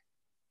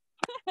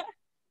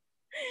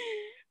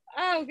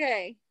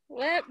 Okay,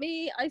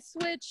 I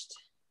switched.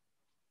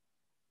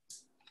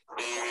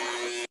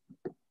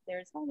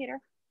 There's my meter.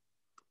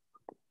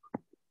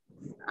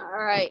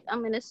 All right,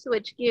 I'm gonna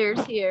switch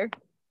gears here.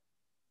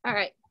 All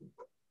right.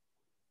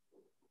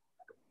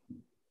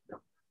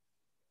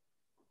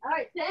 All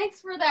right,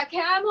 thanks for that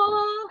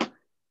camel.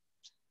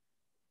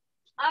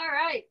 All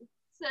right,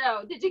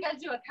 so did you guys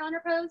do a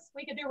counter pose?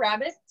 We could do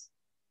rabbit.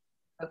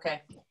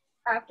 Okay.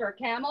 After a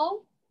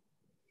camel.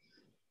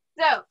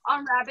 So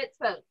on rabbit's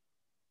pose,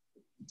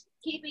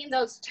 keeping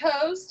those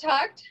toes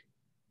tucked.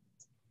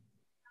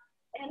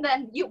 And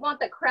then you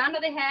want the crown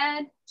of the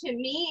head to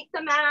meet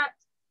the mat.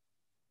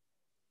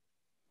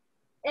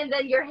 And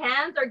then your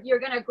hands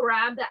you're gonna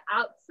grab the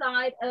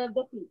outside of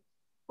the feet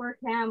for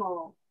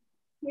camel.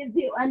 Gives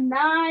you a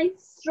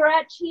nice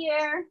stretch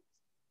here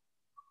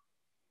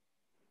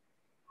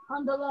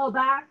on the low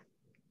back.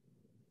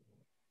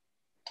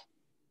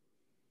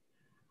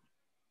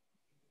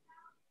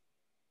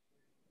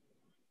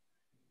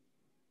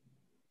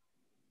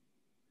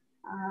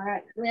 All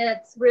right,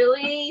 let's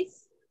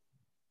release.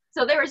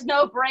 So there was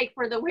no break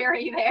for the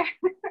weary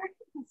there.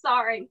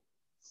 Sorry.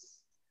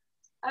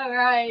 All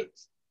right.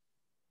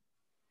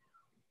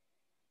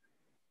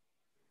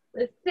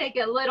 Let's take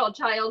a little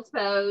child's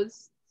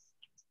pose.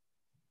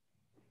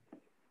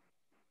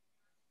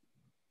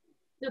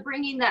 So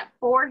bringing that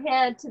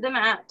forehead to the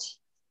mat.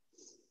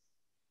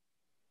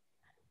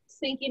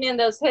 Sinking in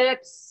those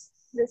hips.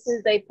 This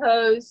is a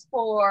pose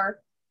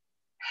for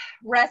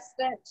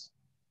respite.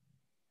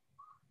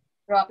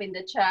 Dropping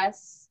the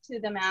chest to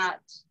the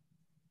mat.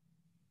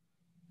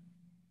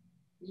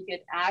 You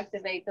could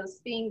activate those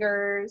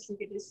fingers. You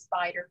could do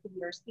spider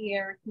fingers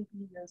here,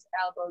 keeping those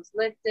elbows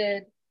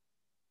lifted.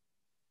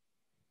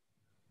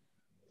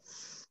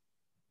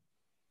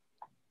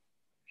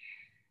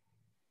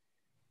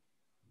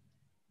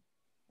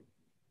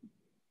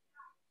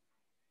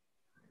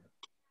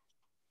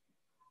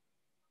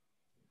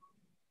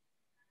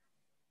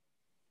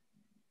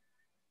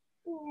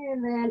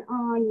 And then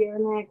on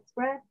your next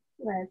breath,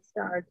 let's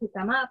start to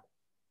come up.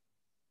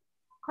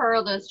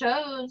 Curl those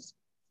toes,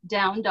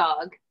 down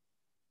dog.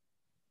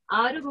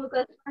 Adho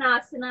Mukha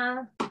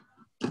Svanasana.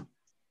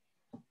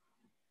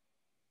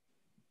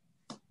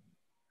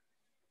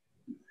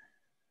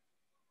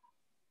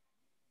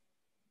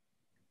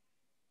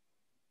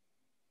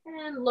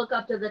 And look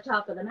up to the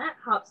top of the mat,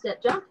 hop,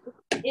 step, jump.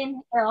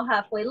 Inhale,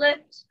 halfway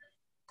lift.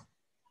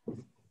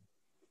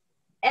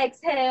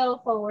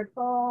 Exhale, forward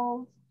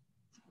fold.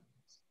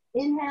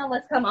 Inhale,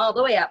 let's come all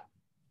the way up.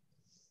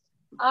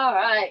 All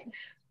right,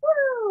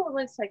 woo,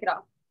 let's take it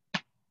off.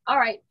 All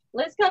right,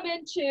 let's come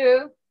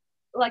into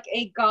like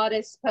a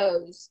goddess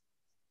pose.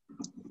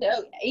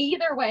 So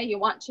either way you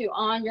want to,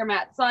 on your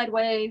mat,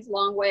 sideways,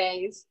 long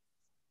ways.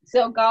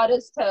 So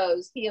goddess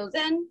pose, heels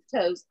in,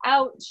 toes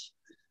out.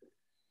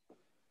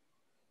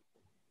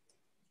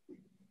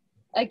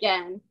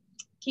 Again,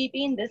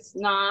 keeping this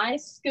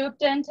nice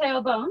scooped in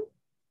tailbone.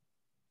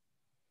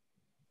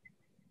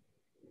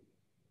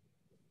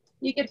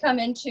 You could come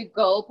into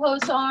goal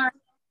pose arm.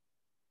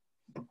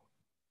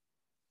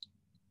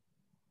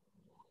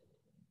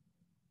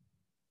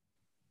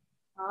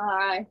 All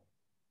right.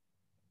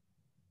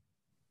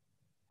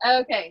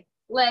 Okay,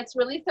 let's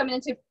release, coming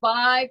into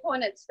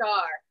 5-pointed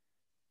star.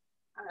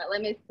 All right,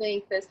 let me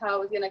think this, how I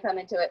was gonna come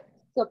into it.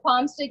 So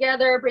palms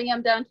together, bring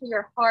them down to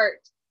your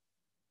heart.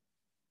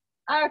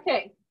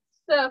 Okay,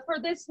 so for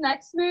this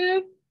next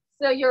move,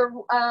 so your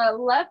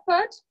left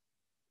foot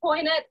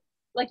pointed,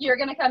 like you're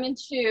gonna come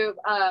into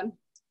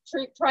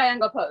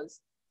triangle pose.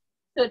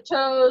 So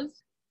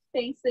toes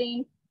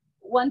facing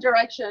one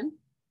direction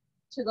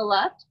to the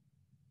left.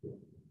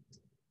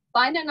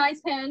 Find a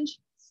nice hinge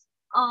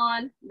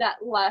on that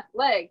left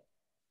leg.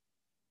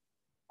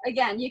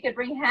 Again, you could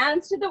bring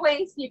hands to the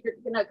waist. You're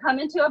gonna come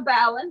into a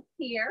balance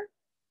here.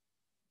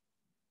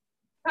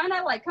 Kind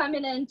of like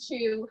coming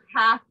into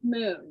half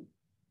moon.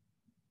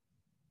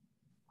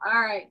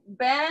 All right,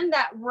 bend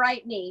that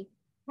right knee.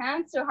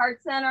 Hands to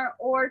heart center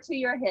or to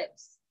your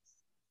hips.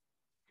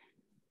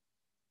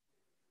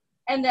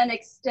 And then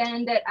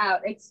extend it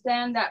out.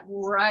 Extend that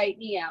right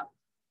knee out.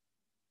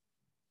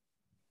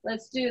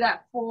 Let's do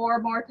that 4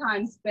 more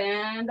times.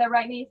 Bend the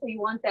right knee. So you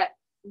want that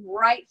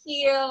right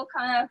heel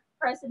kind of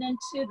pressing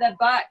into the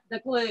butt, the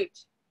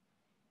glute.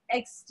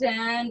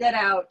 Extend it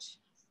out.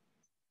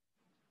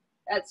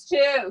 That's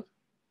 2.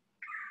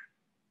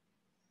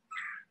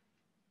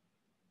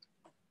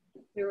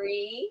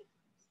 3.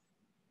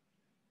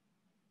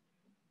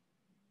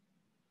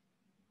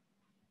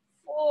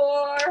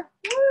 4.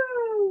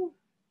 Woo.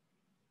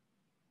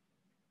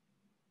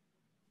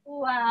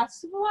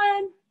 Last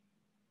one.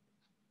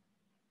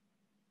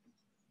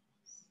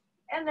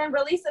 And then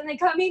release, and then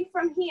coming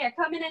from here,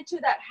 coming into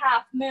that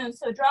half moon.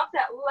 So drop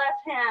that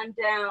left hand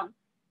down.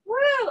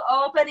 Woo,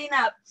 opening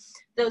up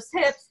those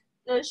hips,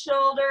 those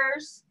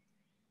shoulders.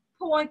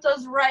 Point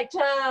those right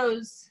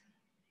toes.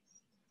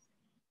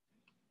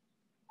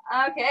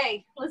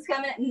 Okay, let's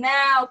come in,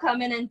 now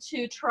coming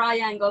into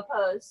triangle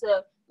pose.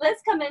 So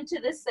let's come into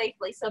this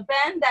safely. So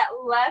bend that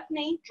left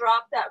knee,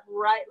 drop that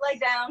right leg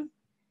down,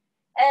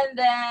 and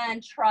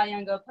then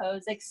triangle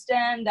pose.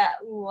 Extend that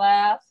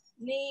left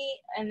knee,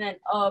 and then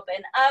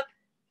open up.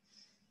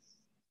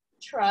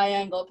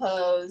 Triangle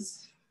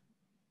pose.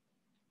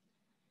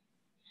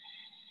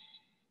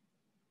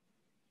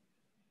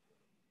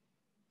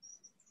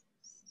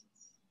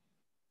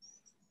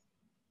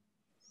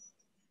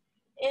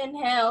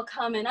 Inhale,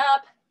 coming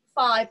up,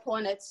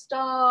 5-pointed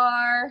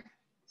star.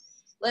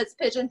 Let's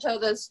pigeon toe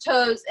those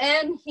toes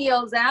in,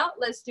 heels out.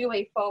 Let's do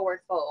a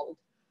forward fold.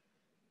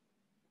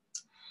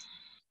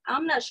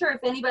 I'm not sure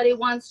if anybody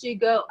wants to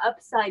go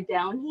upside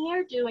down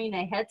here, doing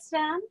a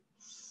headstand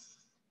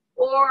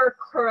or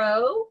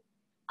crow.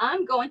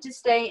 I'm going to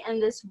stay in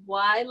this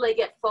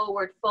wide-legged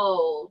forward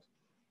fold.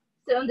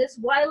 So in this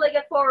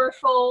wide-legged forward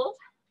fold,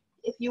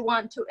 if you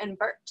want to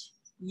invert,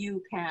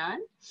 you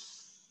can.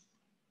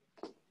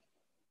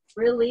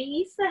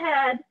 Release the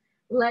head,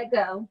 let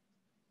go.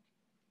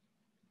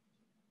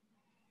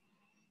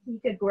 You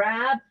could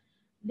grab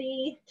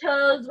the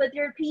toes with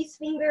your peace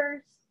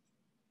fingers.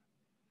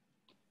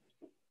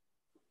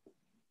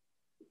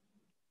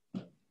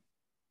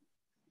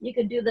 You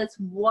could do this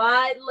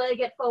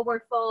wide-legged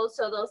forward fold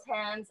so those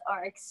hands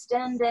are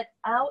extended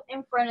out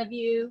in front of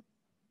you.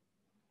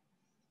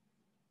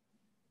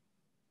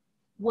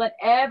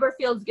 Whatever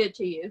feels good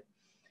to you.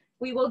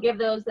 We will give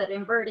those that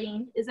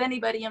inverting. Is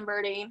anybody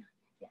inverting?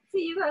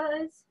 See you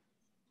guys.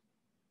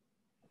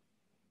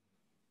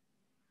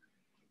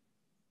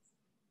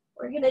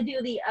 We're gonna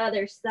do the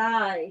other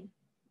side.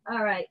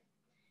 All right.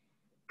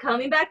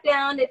 Coming back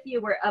down if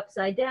you were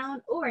upside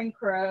down or in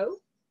crow.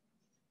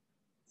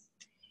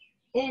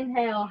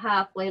 Inhale,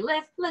 halfway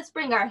lift. Let's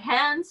bring our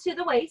hands to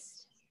the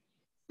waist.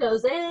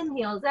 Toes in,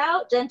 heels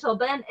out, gentle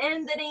bend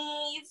in the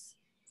knees.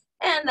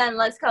 And then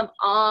let's come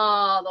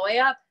all the way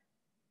up.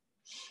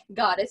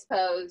 Goddess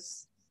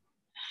pose.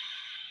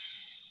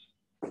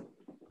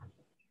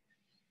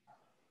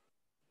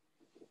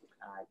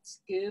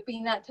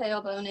 Scooping that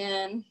tailbone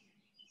in.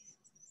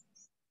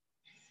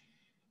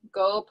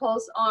 Go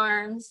pulse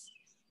arms.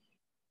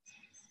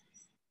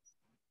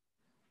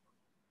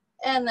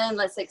 And then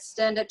let's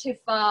extend it to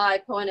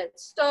 5-pointed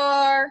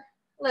star.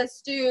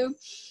 Let's do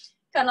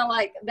kind of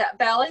like that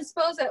balance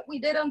pose that we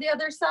did on the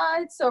other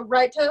side. So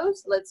right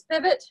toes, let's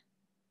pivot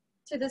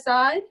to the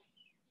side.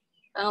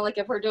 Kind of like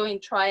if we're doing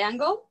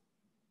triangle.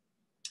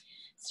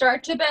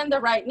 Start to bend the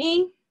right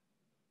knee.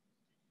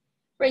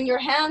 Bring your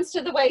hands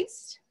to the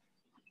waist.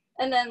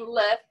 And then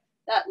lift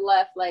that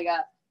left leg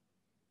up.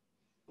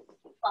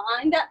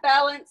 Find that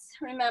balance.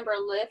 Remember,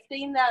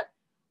 lifting that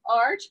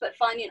arch, but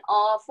finding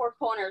all 4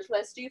 corners.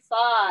 Let's do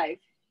 5.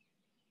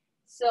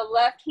 So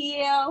left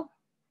heel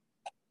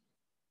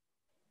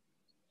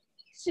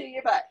to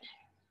your butt.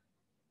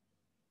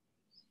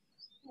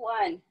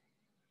 1,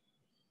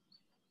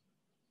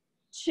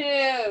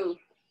 2,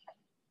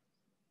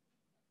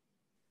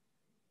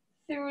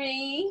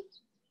 3,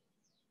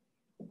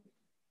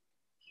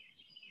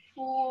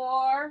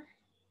 4.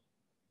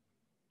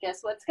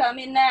 Guess what's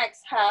coming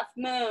next? Half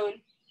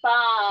moon.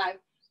 5.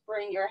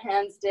 Bring your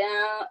hands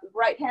down,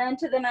 right hand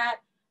to the mat.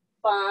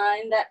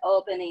 Find that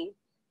opening.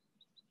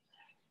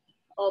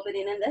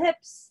 Opening in the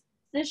hips,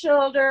 the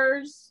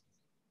shoulders.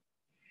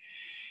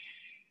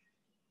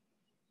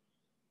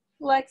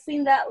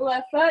 Flexing that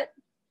left foot.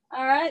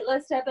 All right,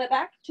 let's step it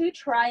back to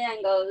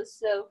triangles.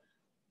 So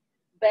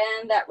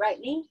bend that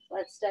right knee.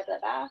 Let's step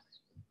it back.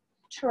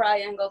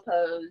 Triangle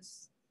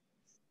pose.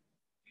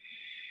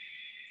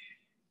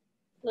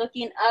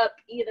 Looking up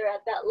either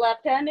at that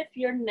left hand if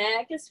your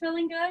neck is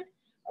feeling good,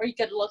 or you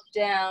could look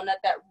down at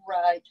that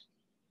right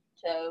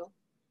toe.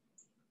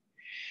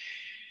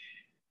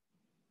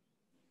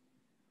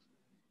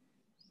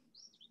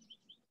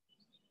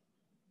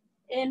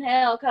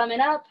 Inhale, coming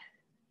up.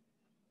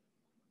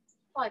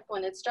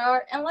 5-pointed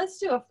star. And let's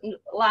do a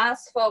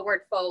last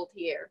forward fold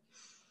here.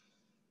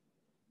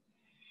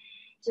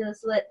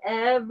 Just let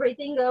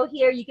everything go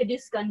here. You could do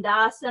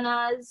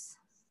Skandasanas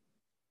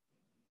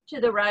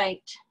to the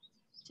right,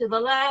 to the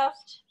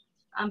left.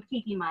 I'm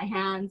keeping my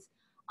hands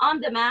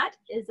on the mat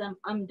as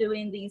I'm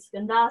doing these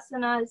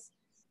Skandasanas.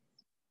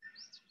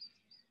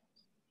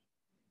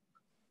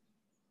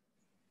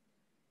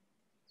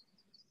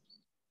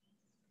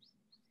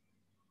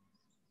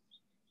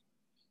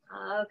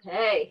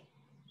 Okay,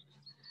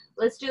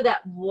 let's do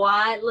that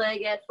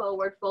wide-legged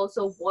forward fold.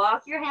 So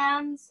walk your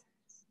hands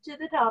to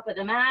the top of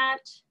the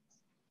mat.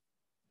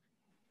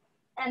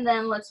 And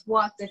then let's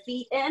walk the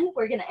feet in.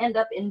 We're gonna end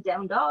up in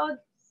down dog.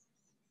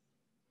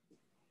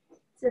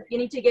 So if you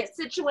need to get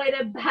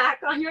situated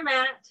back on your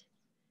mat,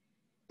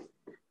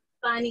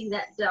 finding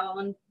that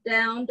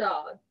down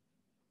dog.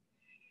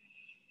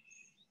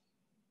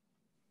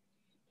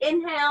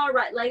 Inhale,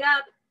 right leg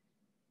up.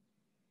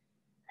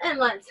 And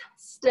let's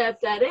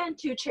step that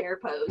into chair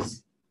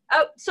pose.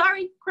 Oh,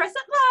 sorry,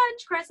 crescent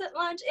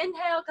lunge,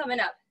 inhale, coming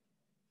up.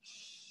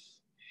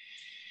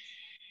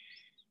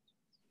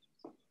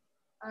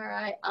 All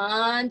right,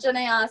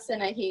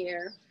 Anjaneyasana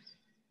here.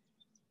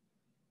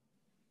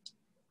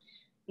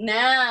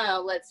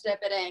 Now let's step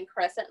it in,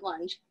 crescent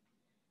lunge.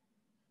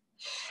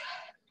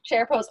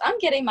 Chair pose, I'm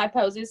getting my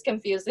poses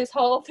confused. This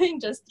whole thing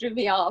just threw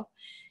me off.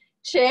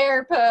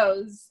 Chair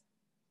pose.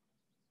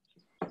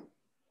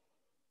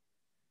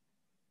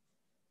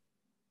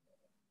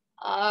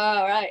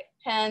 All right,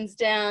 hands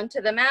down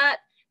to the mat,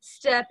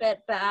 step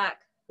it back,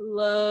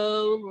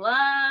 low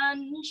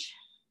lunge.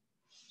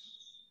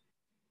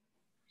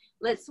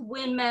 Let's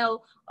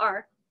windmill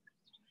our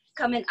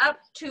coming up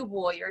to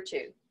warrior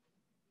two.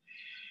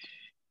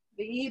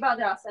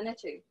 Virabhadrasana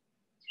 2.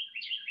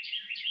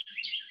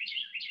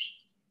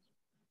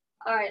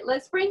 All right,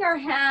 let's bring our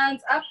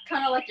hands up,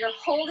 kind of like you're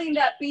holding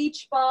that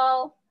beach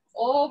ball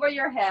over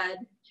your head.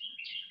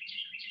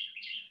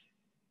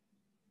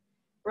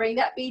 Bring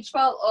that beach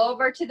ball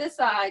over to the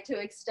side to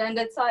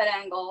extended side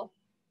angle.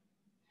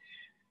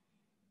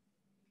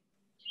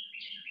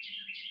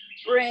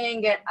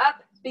 Bring it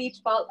up,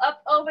 beach ball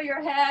up over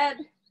your head.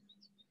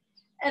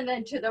 And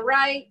then to the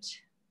right,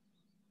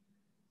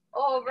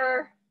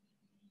 over,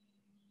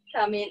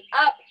 coming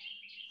up.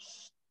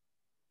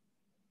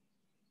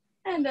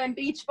 And then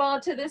beach ball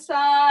to the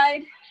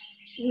side.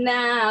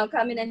 Now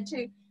coming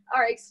into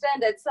our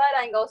extended side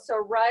angle, so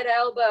right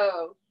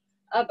elbow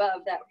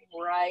above that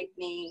right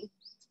knee.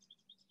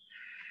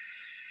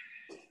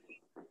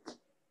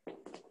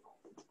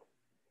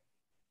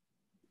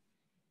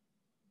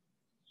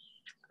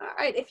 All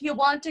right, if you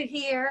want to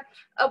here,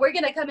 we're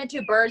gonna come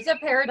into birds of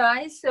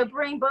paradise. So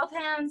bring both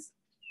hands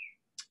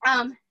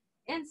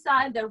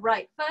inside the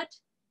right foot.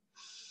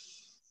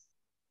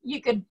 You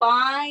could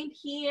bind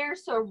here,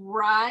 so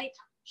right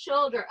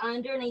shoulder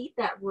underneath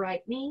that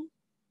right knee.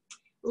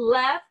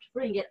 Left,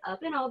 bring it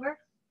up and over.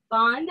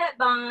 Find that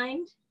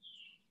bind.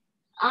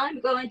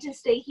 I'm going to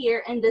stay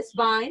here in this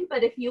bind,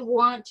 but if you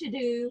want to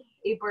do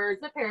a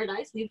birds of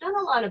paradise, we've done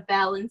a lot of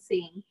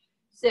balancing.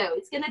 So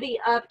it's gonna be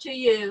up to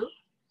you.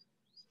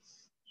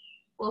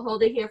 We'll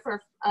hold it here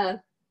for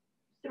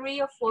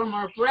 3 or 4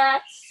 more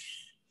breaths.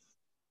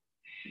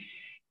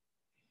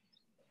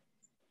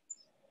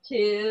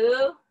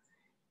 2,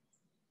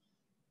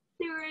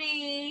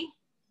 3,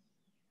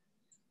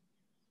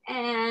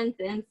 and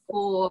then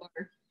 4.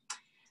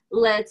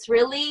 Let's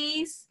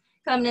release,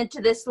 coming into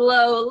this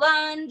low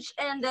lunge,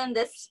 and then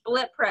this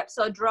split prep.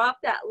 So drop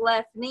that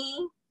left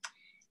knee.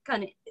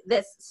 Kind of,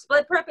 this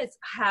split prep is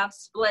half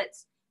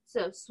splits.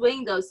 So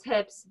swing those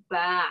hips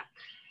back.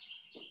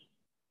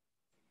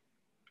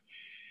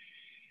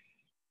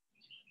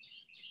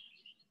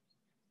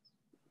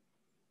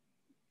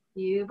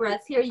 Few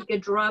breaths here. You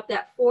could drop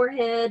that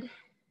forehead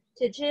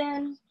to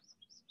chin.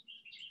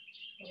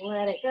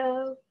 Let it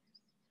go.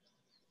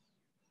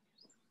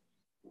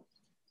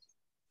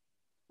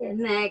 The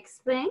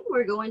next thing,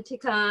 we're going to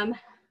come,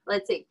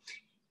 let's see,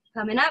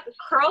 coming up,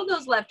 curl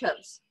those left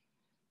toes.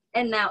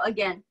 And now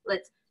again,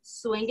 let's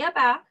swing it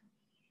back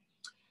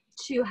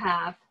to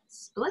half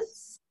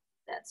splits.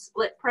 That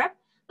split prep.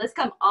 Let's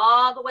come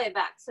all the way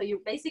back. So you're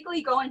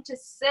basically going to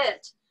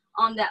sit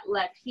on that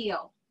left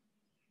heel.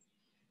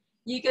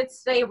 You could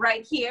stay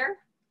right here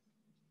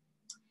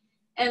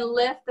and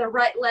lift the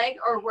right leg,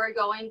 or we're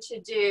going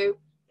to do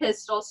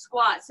pistol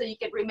squat. So you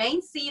could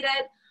remain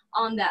seated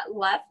on that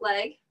left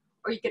leg,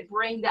 or you could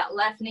bring that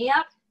left knee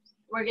up.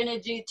 We're gonna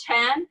do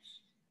 10,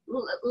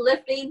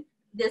 lifting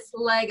this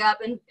leg up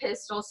in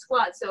pistol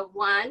squat. So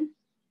 1,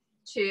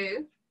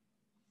 2,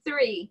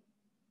 3,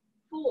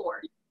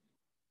 4,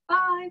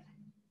 5,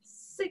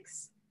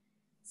 6,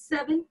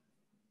 7,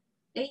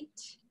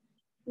 8,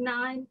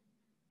 9,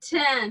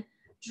 10.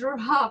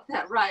 Drop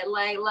that right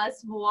leg.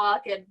 Let's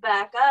walk it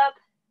back up.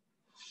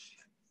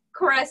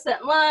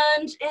 Crescent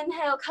lunge.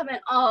 Inhale, coming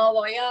all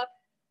the way up.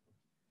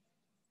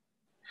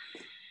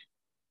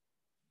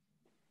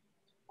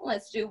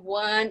 Let's do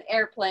 1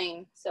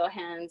 airplane. So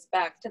hands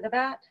back to the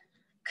mat.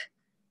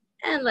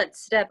 And let's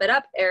step it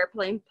up.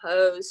 Airplane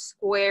pose.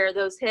 Square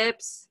those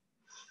hips.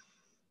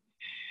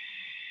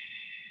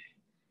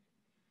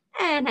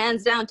 And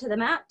hands down to the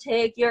mat.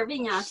 Take your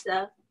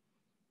vinyasa.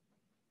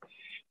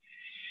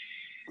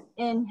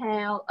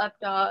 Inhale, up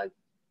dog.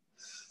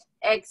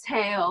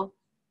 Exhale,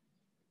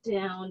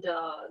 down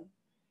dog.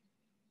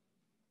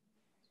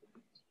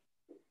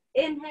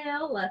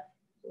 Inhale, left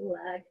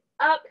leg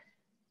up.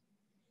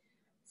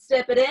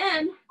 Step it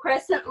in,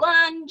 crescent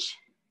lunge.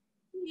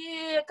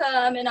 Yeah,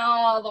 coming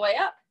all the way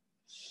up.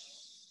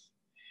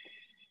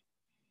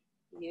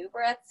 Few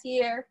breaths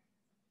here.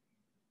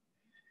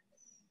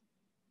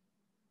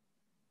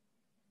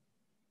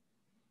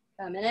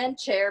 Coming in,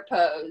 chair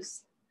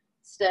pose.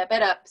 Step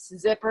it up,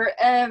 zipper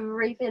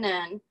everything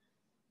in.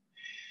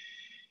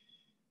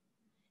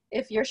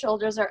 If your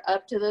shoulders are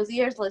up to those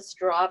ears, let's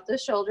drop the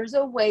shoulders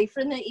away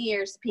from the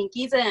ears.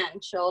 Pinkies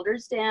in,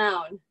 shoulders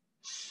down.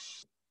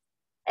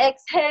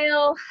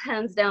 Exhale,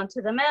 hands down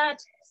to the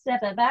mat.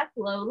 Step it back,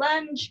 low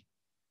lunge.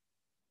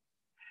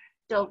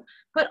 Don't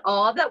put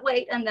all that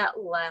weight in that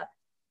left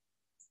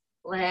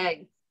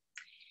leg.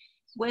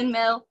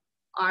 Windmill,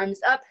 arms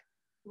up,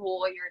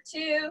 warrior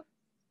two.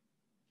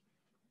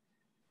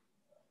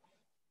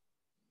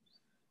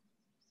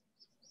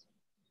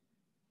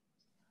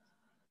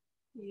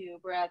 Few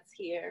breaths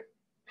here.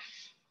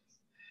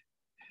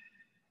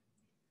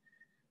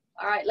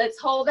 All right, let's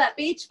hold that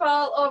beach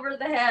ball over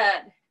the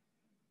head.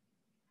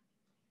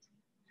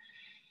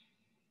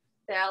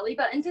 Belly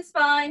button to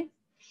spine.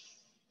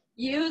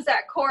 Use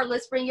that core.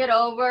 Let's bring it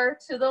over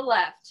to the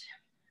left.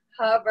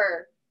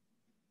 Hover.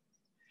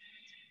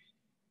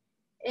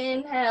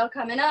 Inhale,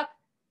 coming up.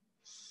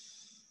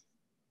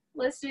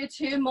 Let's do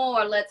two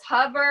more. Let's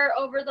hover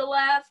over the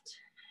left.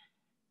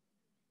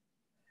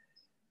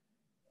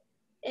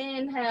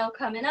 Inhale,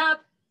 coming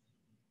up.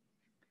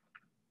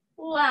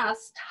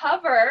 Last,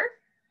 hover.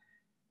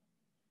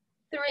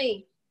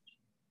 3,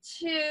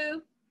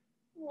 2,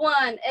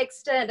 1.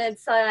 Extended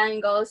side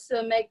angle.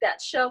 So make that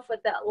shelf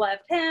with that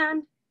left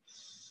hand.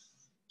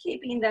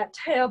 Keeping that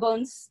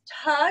tailbone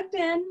tucked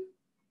in.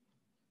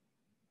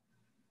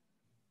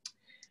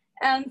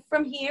 And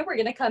from here, we're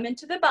gonna come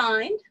into the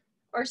bind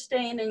or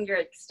staying in your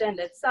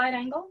extended side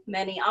angle,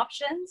 many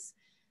options,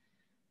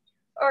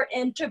 or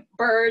into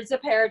birds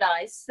of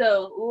paradise.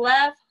 So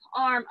left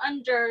arm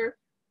under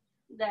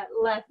that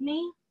left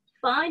knee,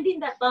 finding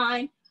that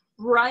bind,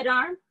 right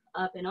arm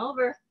up and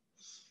over.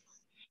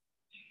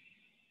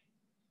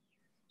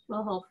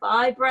 We'll hold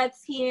 5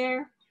 breaths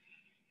here.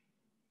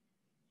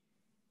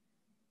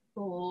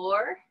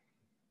 4,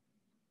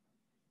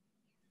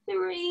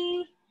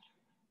 3,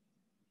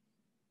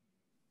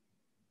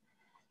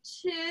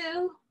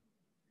 2,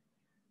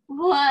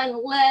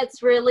 1.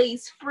 Let's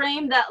release.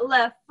 Frame that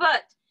left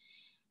foot.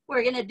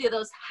 We're gonna do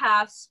those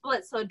half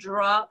splits. So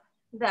drop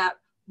that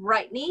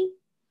right knee,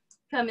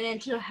 coming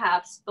into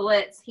half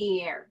splits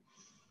here.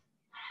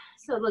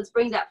 So let's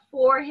bring that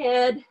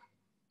forehead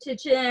to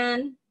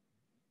chin.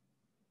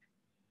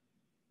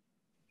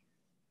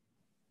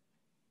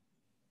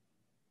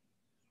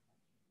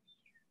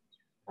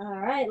 All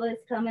right,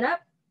 let's coming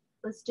up.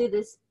 Let's do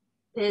this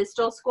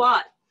pistol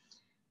squat.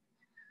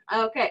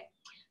 Okay,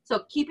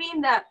 so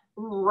keeping that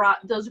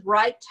those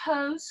right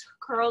toes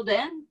curled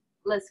in,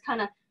 let's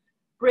kind of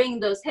bring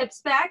those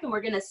hips back and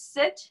we're gonna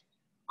sit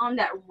on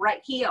that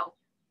right heel.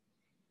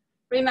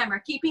 Remember,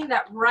 keeping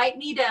that right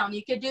knee down.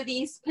 You could do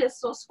these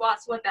pistol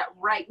squats with that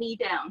right knee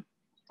down,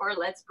 or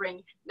let's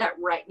bring that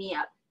right knee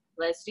up.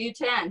 Let's do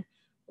 10.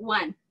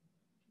 1,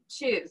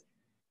 2,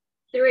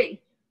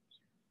 3,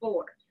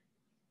 4,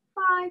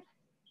 5,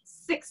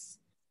 6,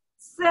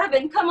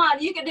 7. Come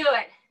on, you can do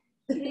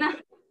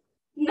it.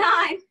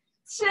 9,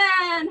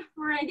 10.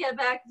 Bring it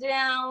back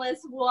down.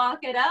 Let's walk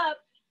it up.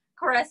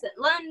 Crescent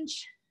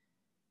lunge.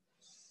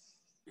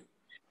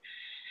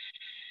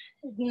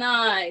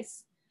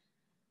 Nice.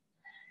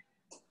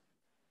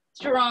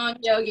 Strong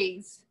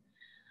yogis.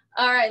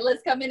 All right,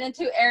 let's come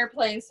into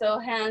airplane. So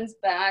hands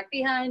back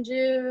behind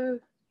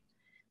you.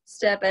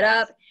 Step it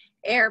up.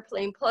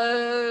 Airplane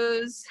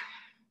pose.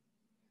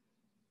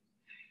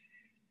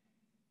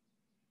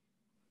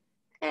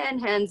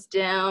 And hands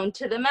down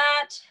to the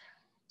mat.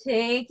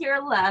 Take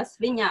your last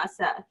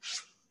vinyasa.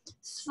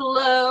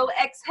 Slow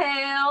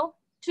exhale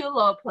to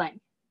low plank.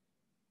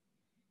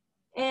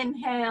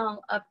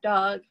 Inhale, up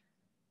dog.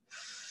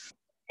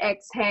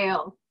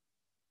 Exhale,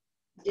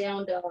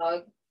 down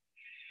dog.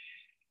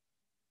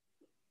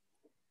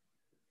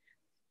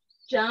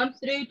 Jump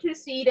through to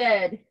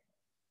seated.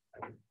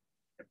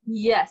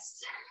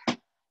 Yes.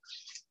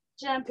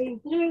 Jumping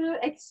through,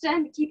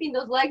 extend, keeping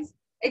those legs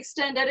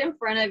extended in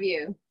front of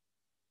you.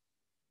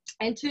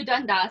 Into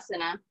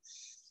Dandasana.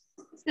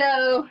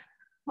 So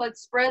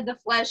let's spread the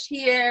flesh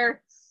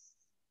here.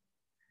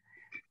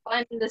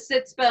 Finding the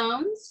sits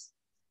bones.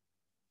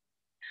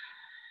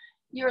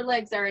 Your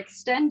legs are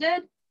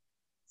extended.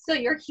 So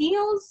your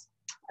heels,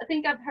 I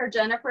think I've heard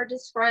Jennifer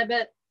describe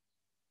it.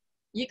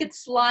 You could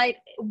slide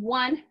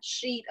one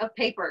sheet of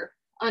paper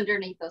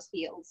underneath those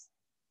heels.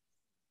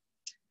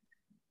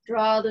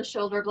 Draw the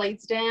shoulder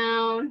blades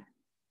down.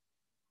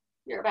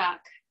 Your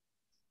back.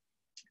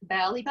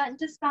 Belly button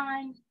to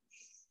spine.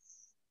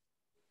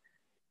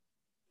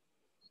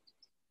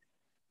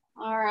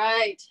 All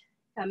right,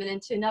 coming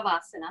into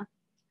Navasana.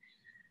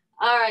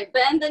 All right,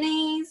 bend the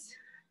knees.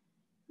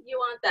 You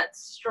want that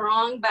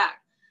strong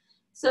back.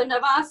 So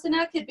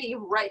Navasana could be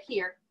right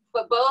here,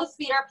 but both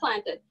feet are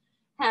planted.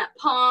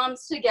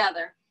 Palms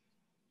together.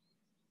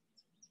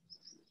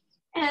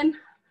 And,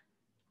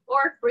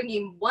 or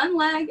bringing one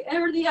leg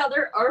or the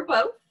other, or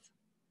both.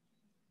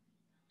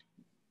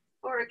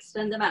 Or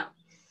extend them out.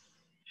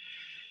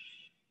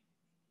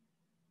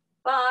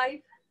 5,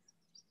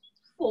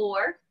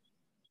 4,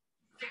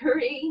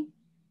 3,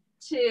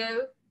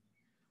 2,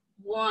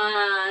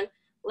 1.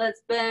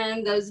 Let's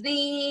bend those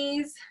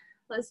knees.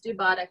 Let's do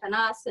Baddha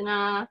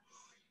Konasana.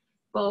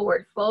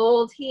 Forward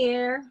fold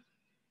here.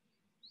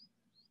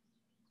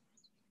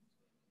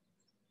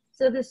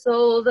 So the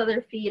soles of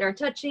their feet are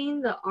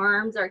touching. The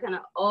arms are kind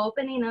of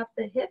opening up.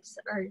 The hips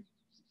are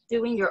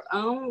doing your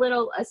own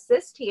little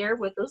assist here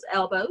with those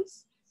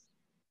elbows.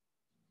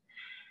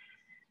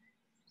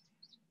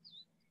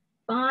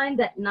 Find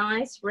that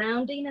nice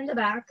rounding in the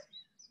back.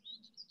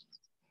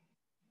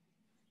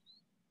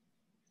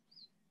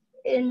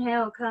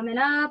 Inhale, coming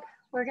up.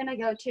 We're gonna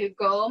go to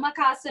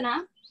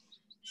Gomukhasana.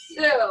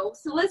 So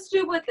let's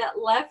do with that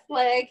left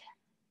leg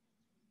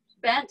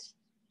bent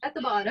at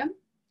the bottom.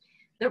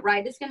 The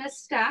right is gonna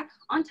stack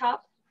on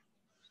top.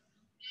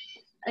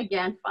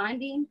 Again,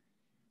 finding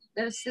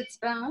those sits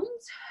bones.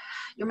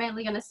 You're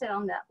mainly gonna sit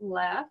on that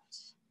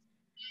left.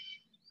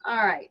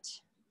 All right.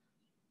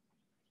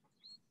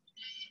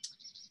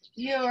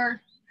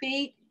 Your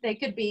feet, they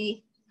could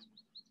be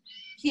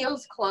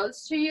heels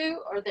close to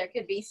you, or they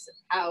could be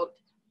out,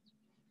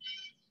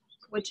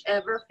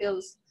 whichever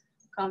feels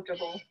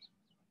comfortable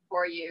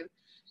for you.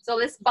 So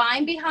let's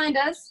bind behind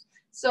us.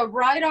 So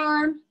right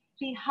arm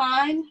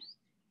behind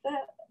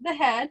the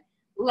head,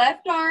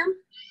 left arm,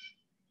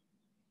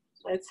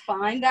 let's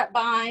find that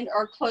bind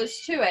or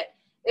close to it.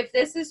 If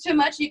this is too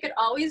much, you could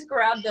always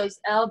grab those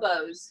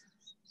elbows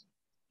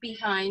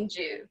behind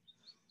you.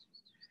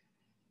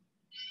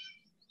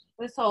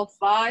 Let's hold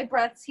 5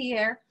 breaths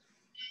here.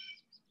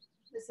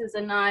 This is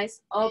a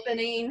nice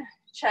opening,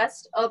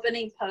 chest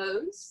opening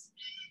pose.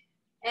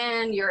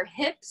 And your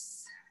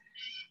hips.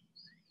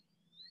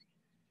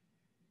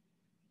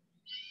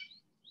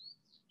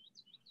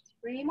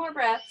 Three more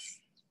breaths.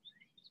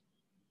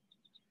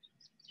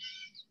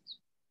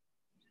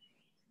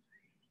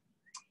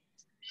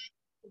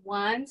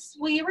 Once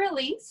we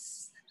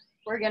release,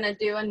 we're gonna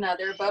do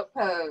another boat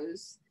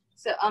pose.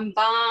 So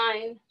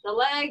unbind the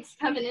legs,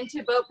 coming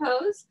into boat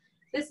pose.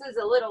 This is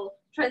a little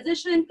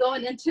transition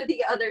going into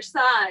the other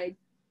side.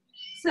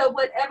 So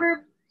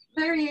whatever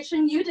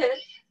variation you did,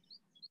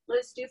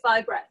 let's do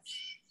 5 breaths.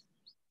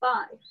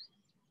 5,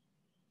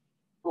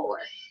 4,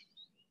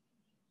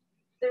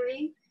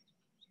 3,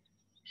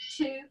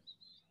 2,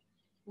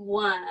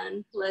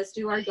 1. Let's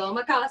do our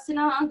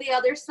Gomukhasana on the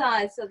other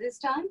side. So this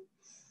time,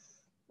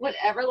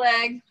 whatever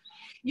leg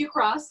you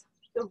cross,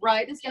 the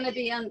right is going to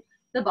be on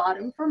the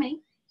bottom for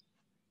me.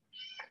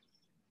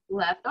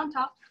 Left on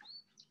top.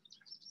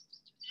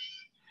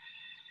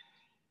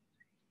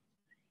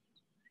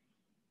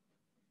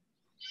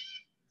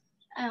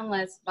 And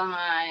let's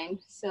bind.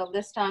 So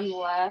this time,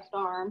 left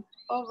arm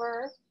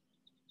over,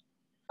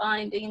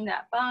 finding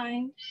that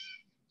bind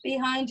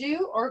behind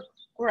you, or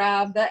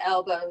grab the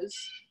elbows.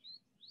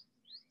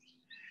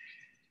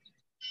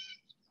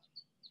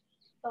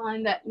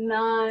 Find that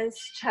nice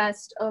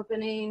chest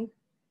opening.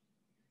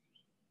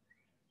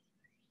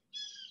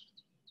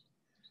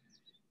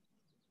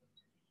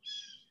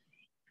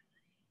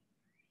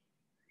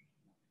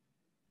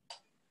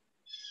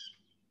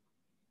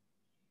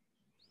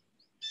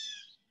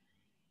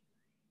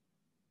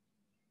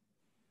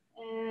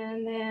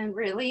 And then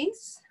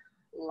release.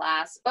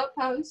 Last boat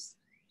pose.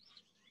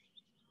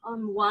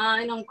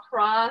 Unwind,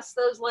 uncross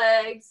those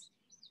legs.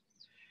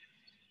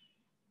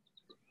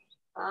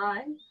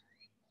 5,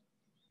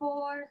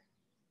 4,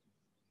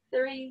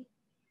 3,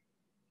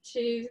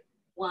 2,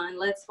 1.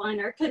 Let's find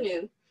our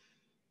canoe.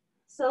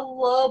 So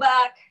low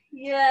back,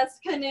 yes,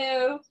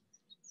 canoe.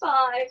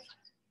 5,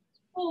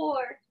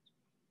 4,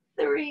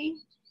 3,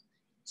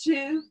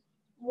 2,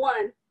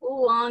 1.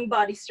 Long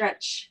body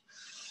stretch.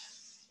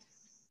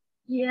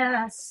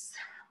 Yes.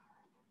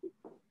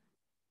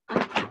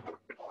 I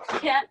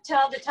can't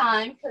tell the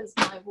time because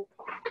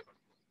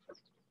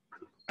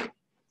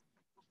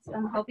so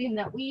I'm hoping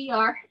that we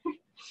are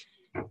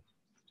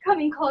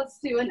coming close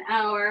to an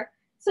hour.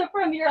 So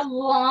from your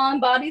long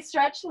body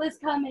stretch, let's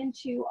come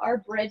into our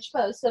bridge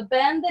pose. So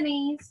bend the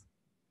knees,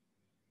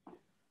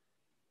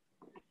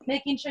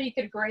 making sure you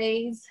could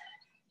graze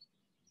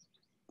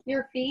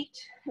your feet,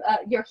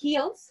 your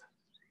heels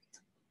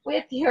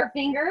with your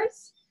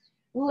fingers.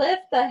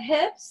 Lift the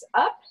hips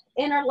up,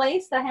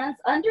 interlace the hands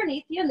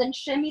underneath you, and then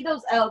shimmy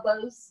those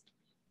elbows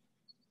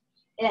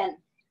in.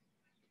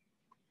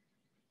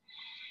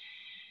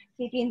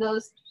 Keeping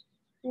those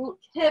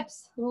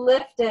hips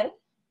lifted.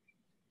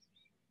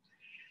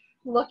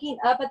 Looking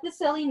up at the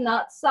ceiling,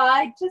 not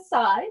side to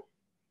side.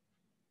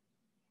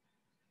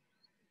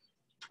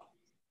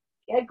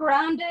 Get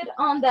grounded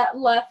on that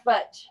left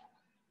foot.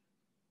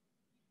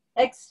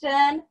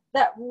 Extend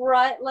that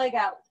right leg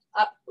out.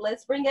 Up.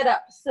 Let's bring it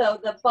up. So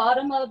the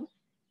bottom of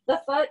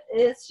The foot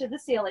is to the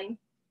ceiling.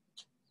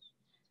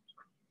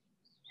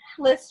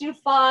 Let's do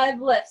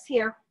 5 lifts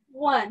here.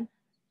 1,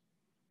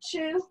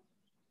 2,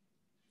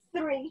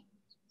 3,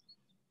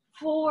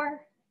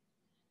 4,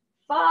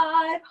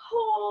 5.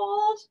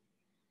 Hold.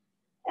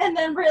 And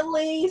then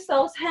release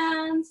those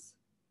hands.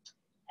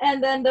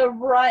 And then the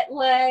right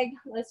leg,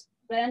 let's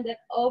bend it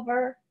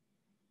over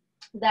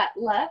that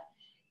left.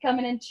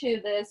 Coming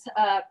into this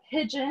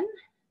pigeon,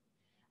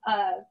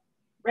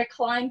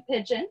 recline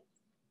pigeon.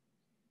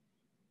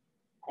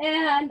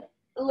 And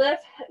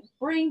lift,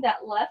 bring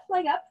that left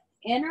leg up,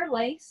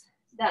 interlace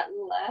that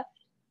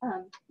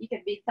left, you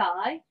could be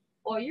thigh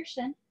or your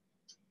shin.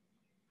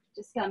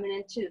 Just coming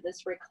into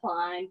this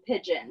recline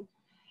pigeon.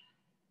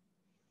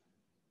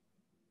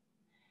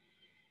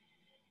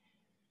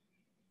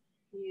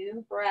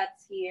 Few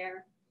breaths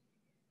here.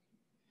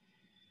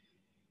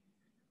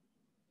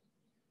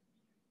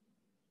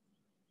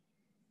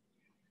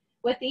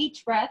 With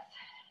each breath,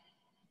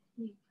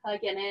 you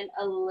hugging in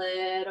a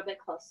little bit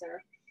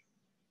closer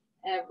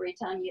every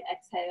time you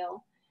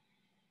exhale.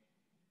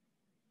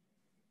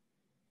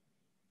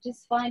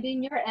 Just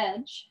finding your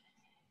edge.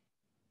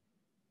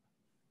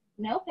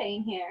 No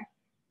pain here.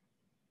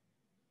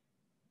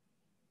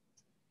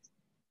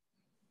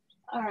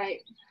 All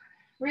right,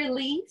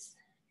 release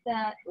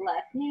that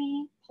left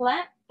knee,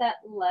 plant that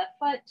left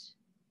foot.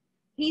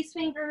 Peace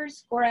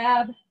fingers,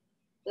 grab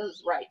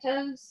those right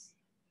toes.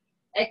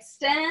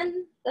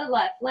 Extend the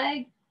left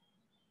leg,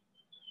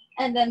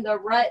 and then the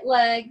right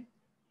leg,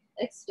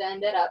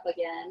 extend it up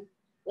again.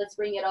 Let's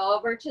bring it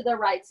over to the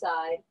right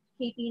side,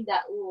 keeping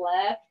that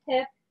left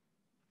hip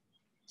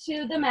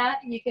to the mat.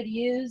 You could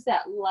use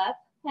that left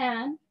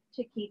hand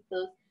to keep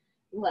those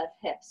left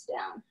hips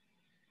down.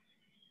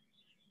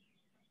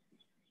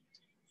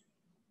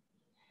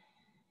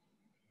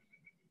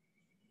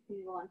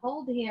 You want to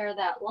hold here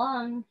that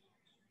long.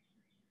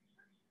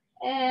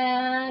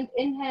 And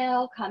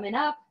inhale, coming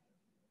up.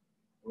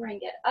 Bring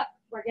it up.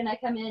 We're gonna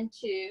come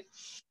into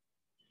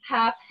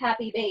half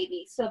happy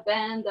baby. So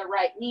bend the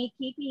right knee,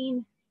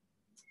 keeping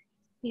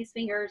these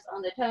fingers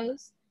on the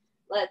toes.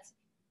 Let's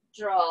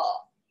draw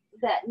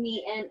that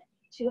knee in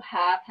to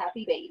half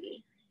happy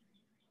baby.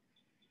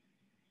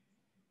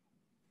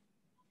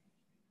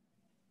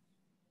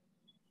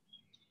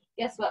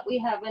 Guess what? We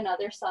have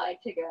another side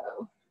to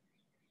go.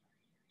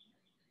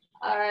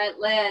 All right,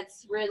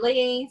 let's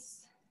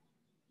release.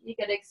 You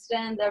could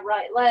extend the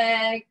right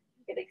leg.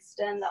 You could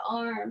extend the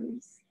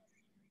arms.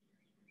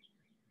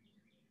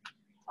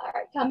 All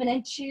right, coming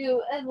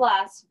into a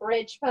last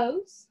bridge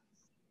pose.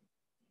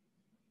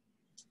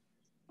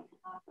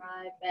 All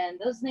right, bend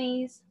those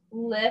knees,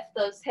 lift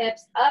those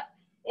hips up,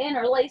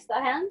 interlace the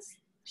hands,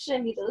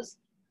 shimmy those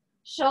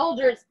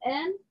shoulders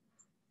in,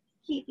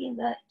 keeping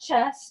the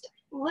chest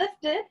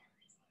lifted.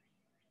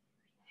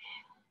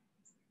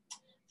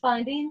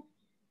 Finding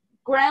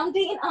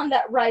grounding on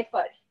that right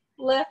foot.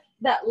 Lift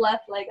that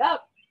left leg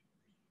up.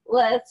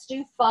 Let's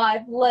do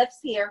 5 lifts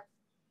here.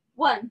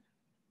 1,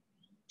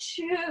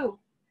 2,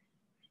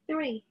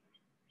 3,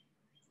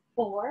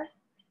 4,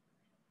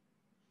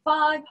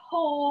 5.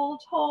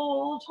 Hold,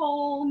 hold,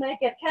 hold.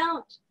 Make it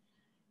count.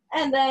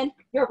 And then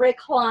your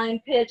recline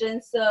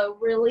pigeon. So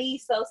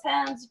release those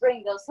hands.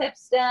 Bring those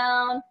hips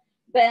down.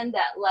 Bend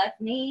that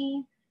left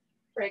knee.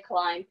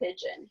 Recline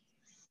pigeon.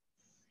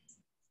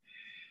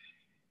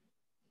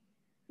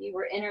 You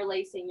were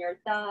interlacing your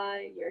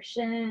thigh, your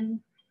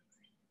shin.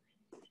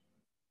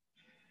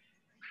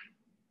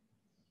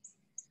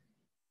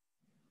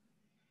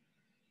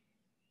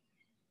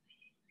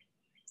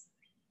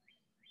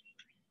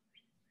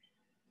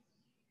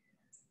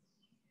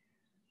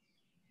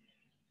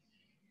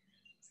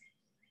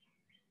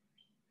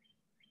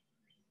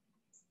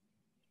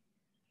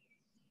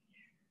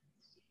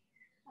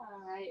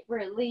 All right,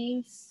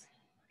 release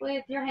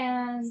with your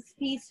hands,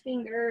 peace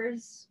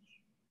fingers.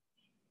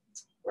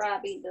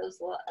 Grabbing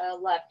those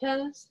left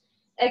toes.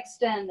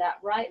 Extend that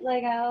right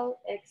leg out.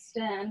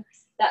 Extend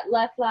that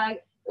left leg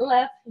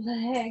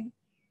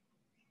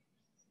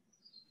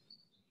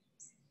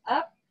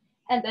up,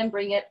 and then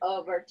bring it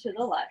over to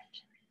the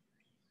left.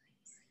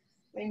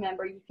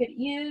 Remember, you could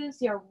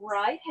use your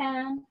right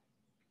hand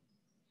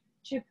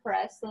to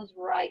press those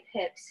right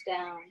hips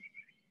down.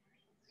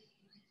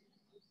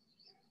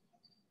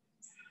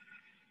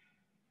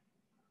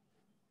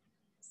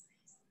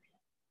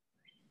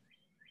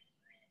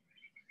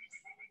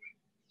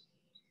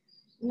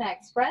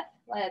 Next breath,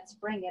 let's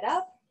bring it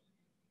up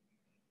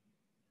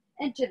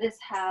into this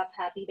half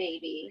happy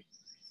baby.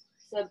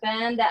 So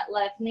bend that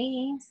left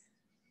knee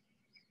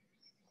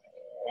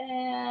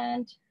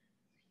and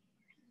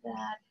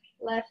that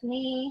left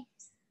knee,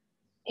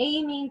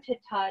 aiming to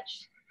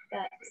touch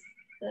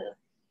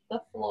the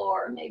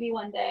floor maybe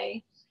one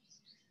day.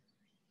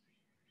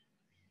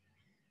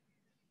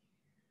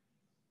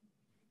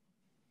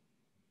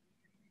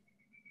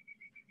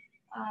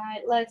 All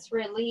right, let's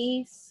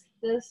release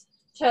this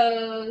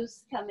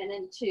toes, coming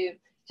into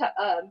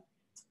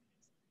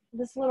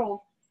this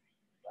little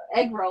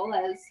egg roll,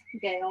 as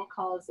Gail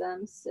calls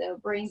them. So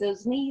bring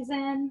those knees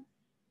in,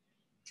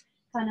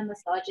 kind of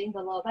massaging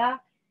the low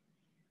back.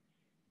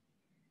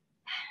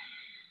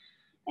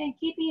 And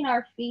keeping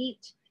our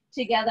feet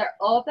together,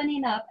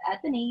 opening up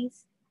at the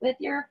knees with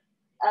your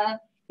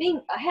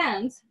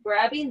hands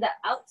grabbing the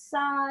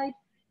outside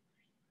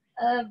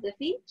of the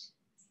feet,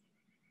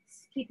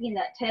 keeping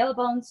that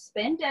tailbone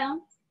spin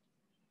down,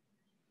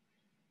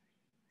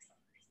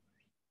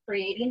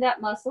 creating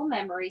that muscle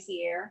memory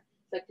here.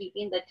 So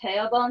keeping the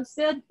tailbone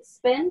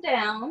spin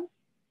down,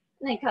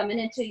 and then coming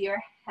into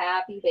your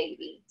happy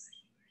baby.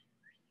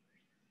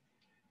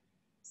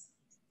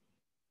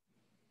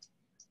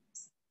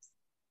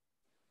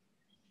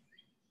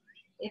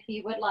 If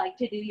you would like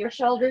to do your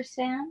shoulder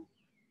stand,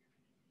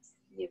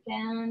 you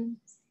can.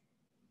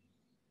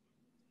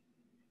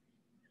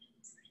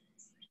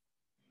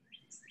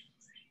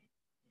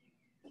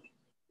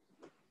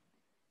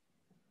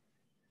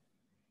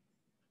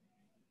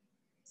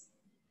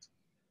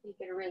 You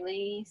can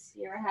release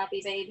your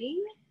happy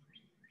baby.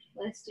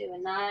 Let's do a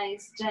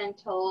nice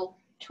gentle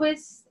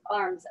twist,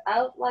 arms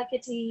out like a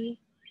T.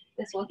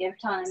 This will give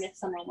time if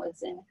someone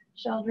was in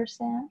shoulder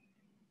stand.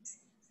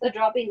 So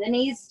dropping the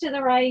knees to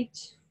the right,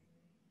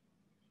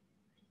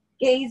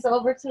 gaze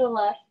over to the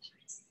left.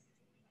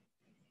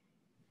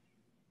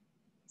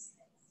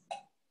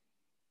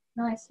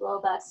 Nice low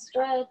back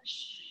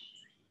stretch.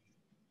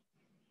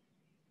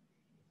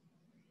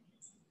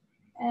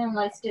 And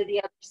let's do the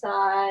other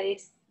side.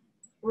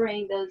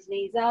 Bring those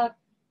knees up.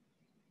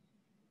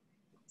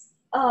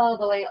 All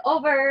the way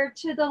over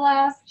to the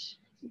left.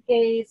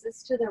 Gaze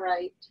is to the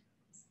right.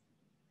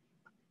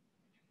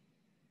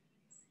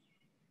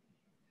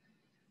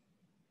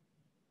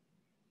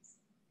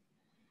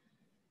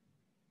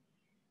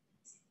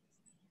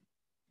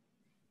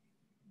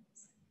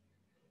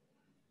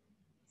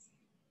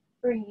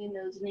 Bringing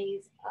those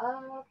knees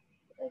up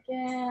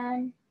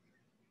again.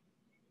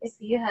 If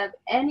you have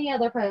any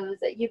other pose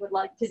that you would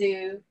like to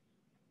do,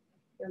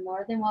 you're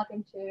more than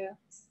welcome to.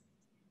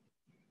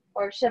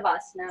 Or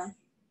Shavasana.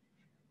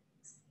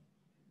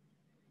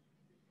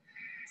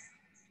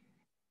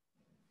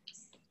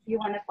 You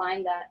want to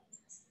find that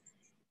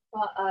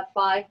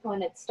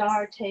 5-pointed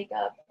star, take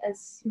up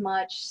as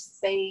much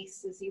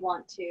space as you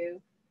want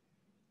to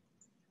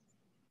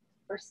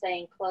for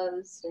staying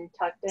closed and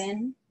tucked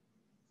in.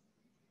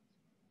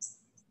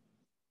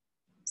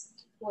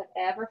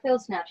 Whatever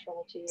feels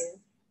natural to you.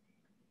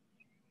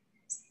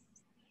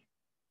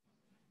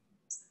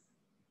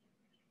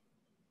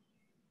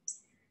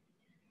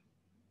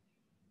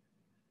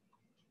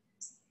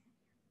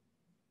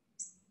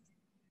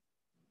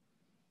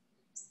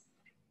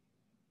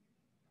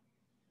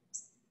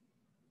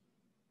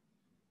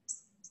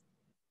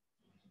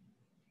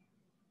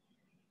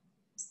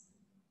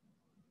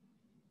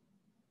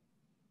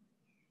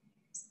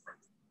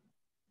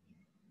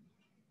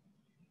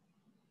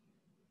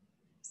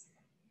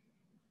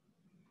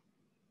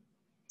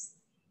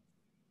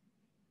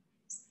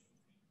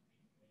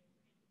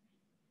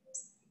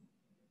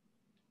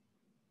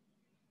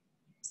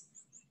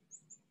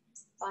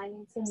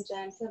 Finding some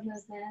gentle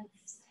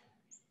movements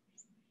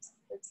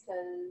with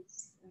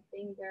toes and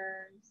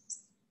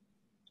fingers.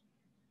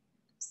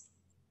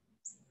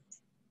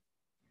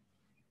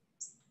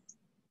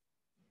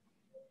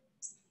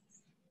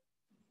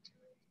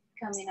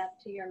 Coming up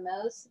to your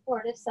most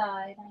supportive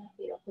side in a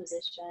fetal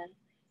position.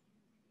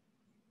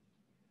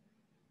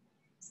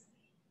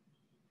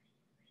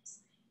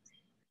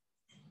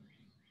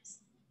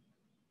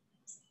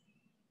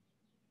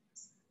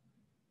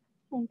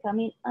 And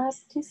coming up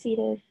to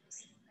seated.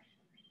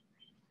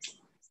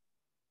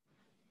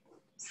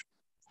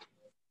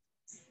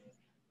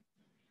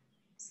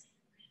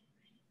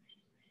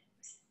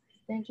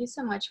 Thank you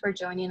so much for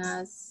joining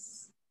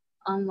us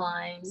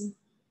online.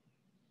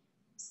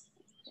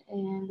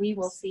 And we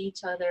will see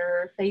each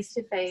other face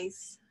to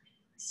face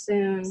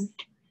soon.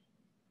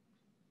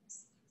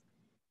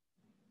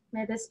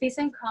 May this peace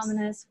and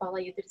calmness follow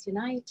you through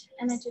tonight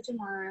and into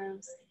tomorrow.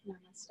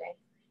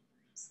 Namaste.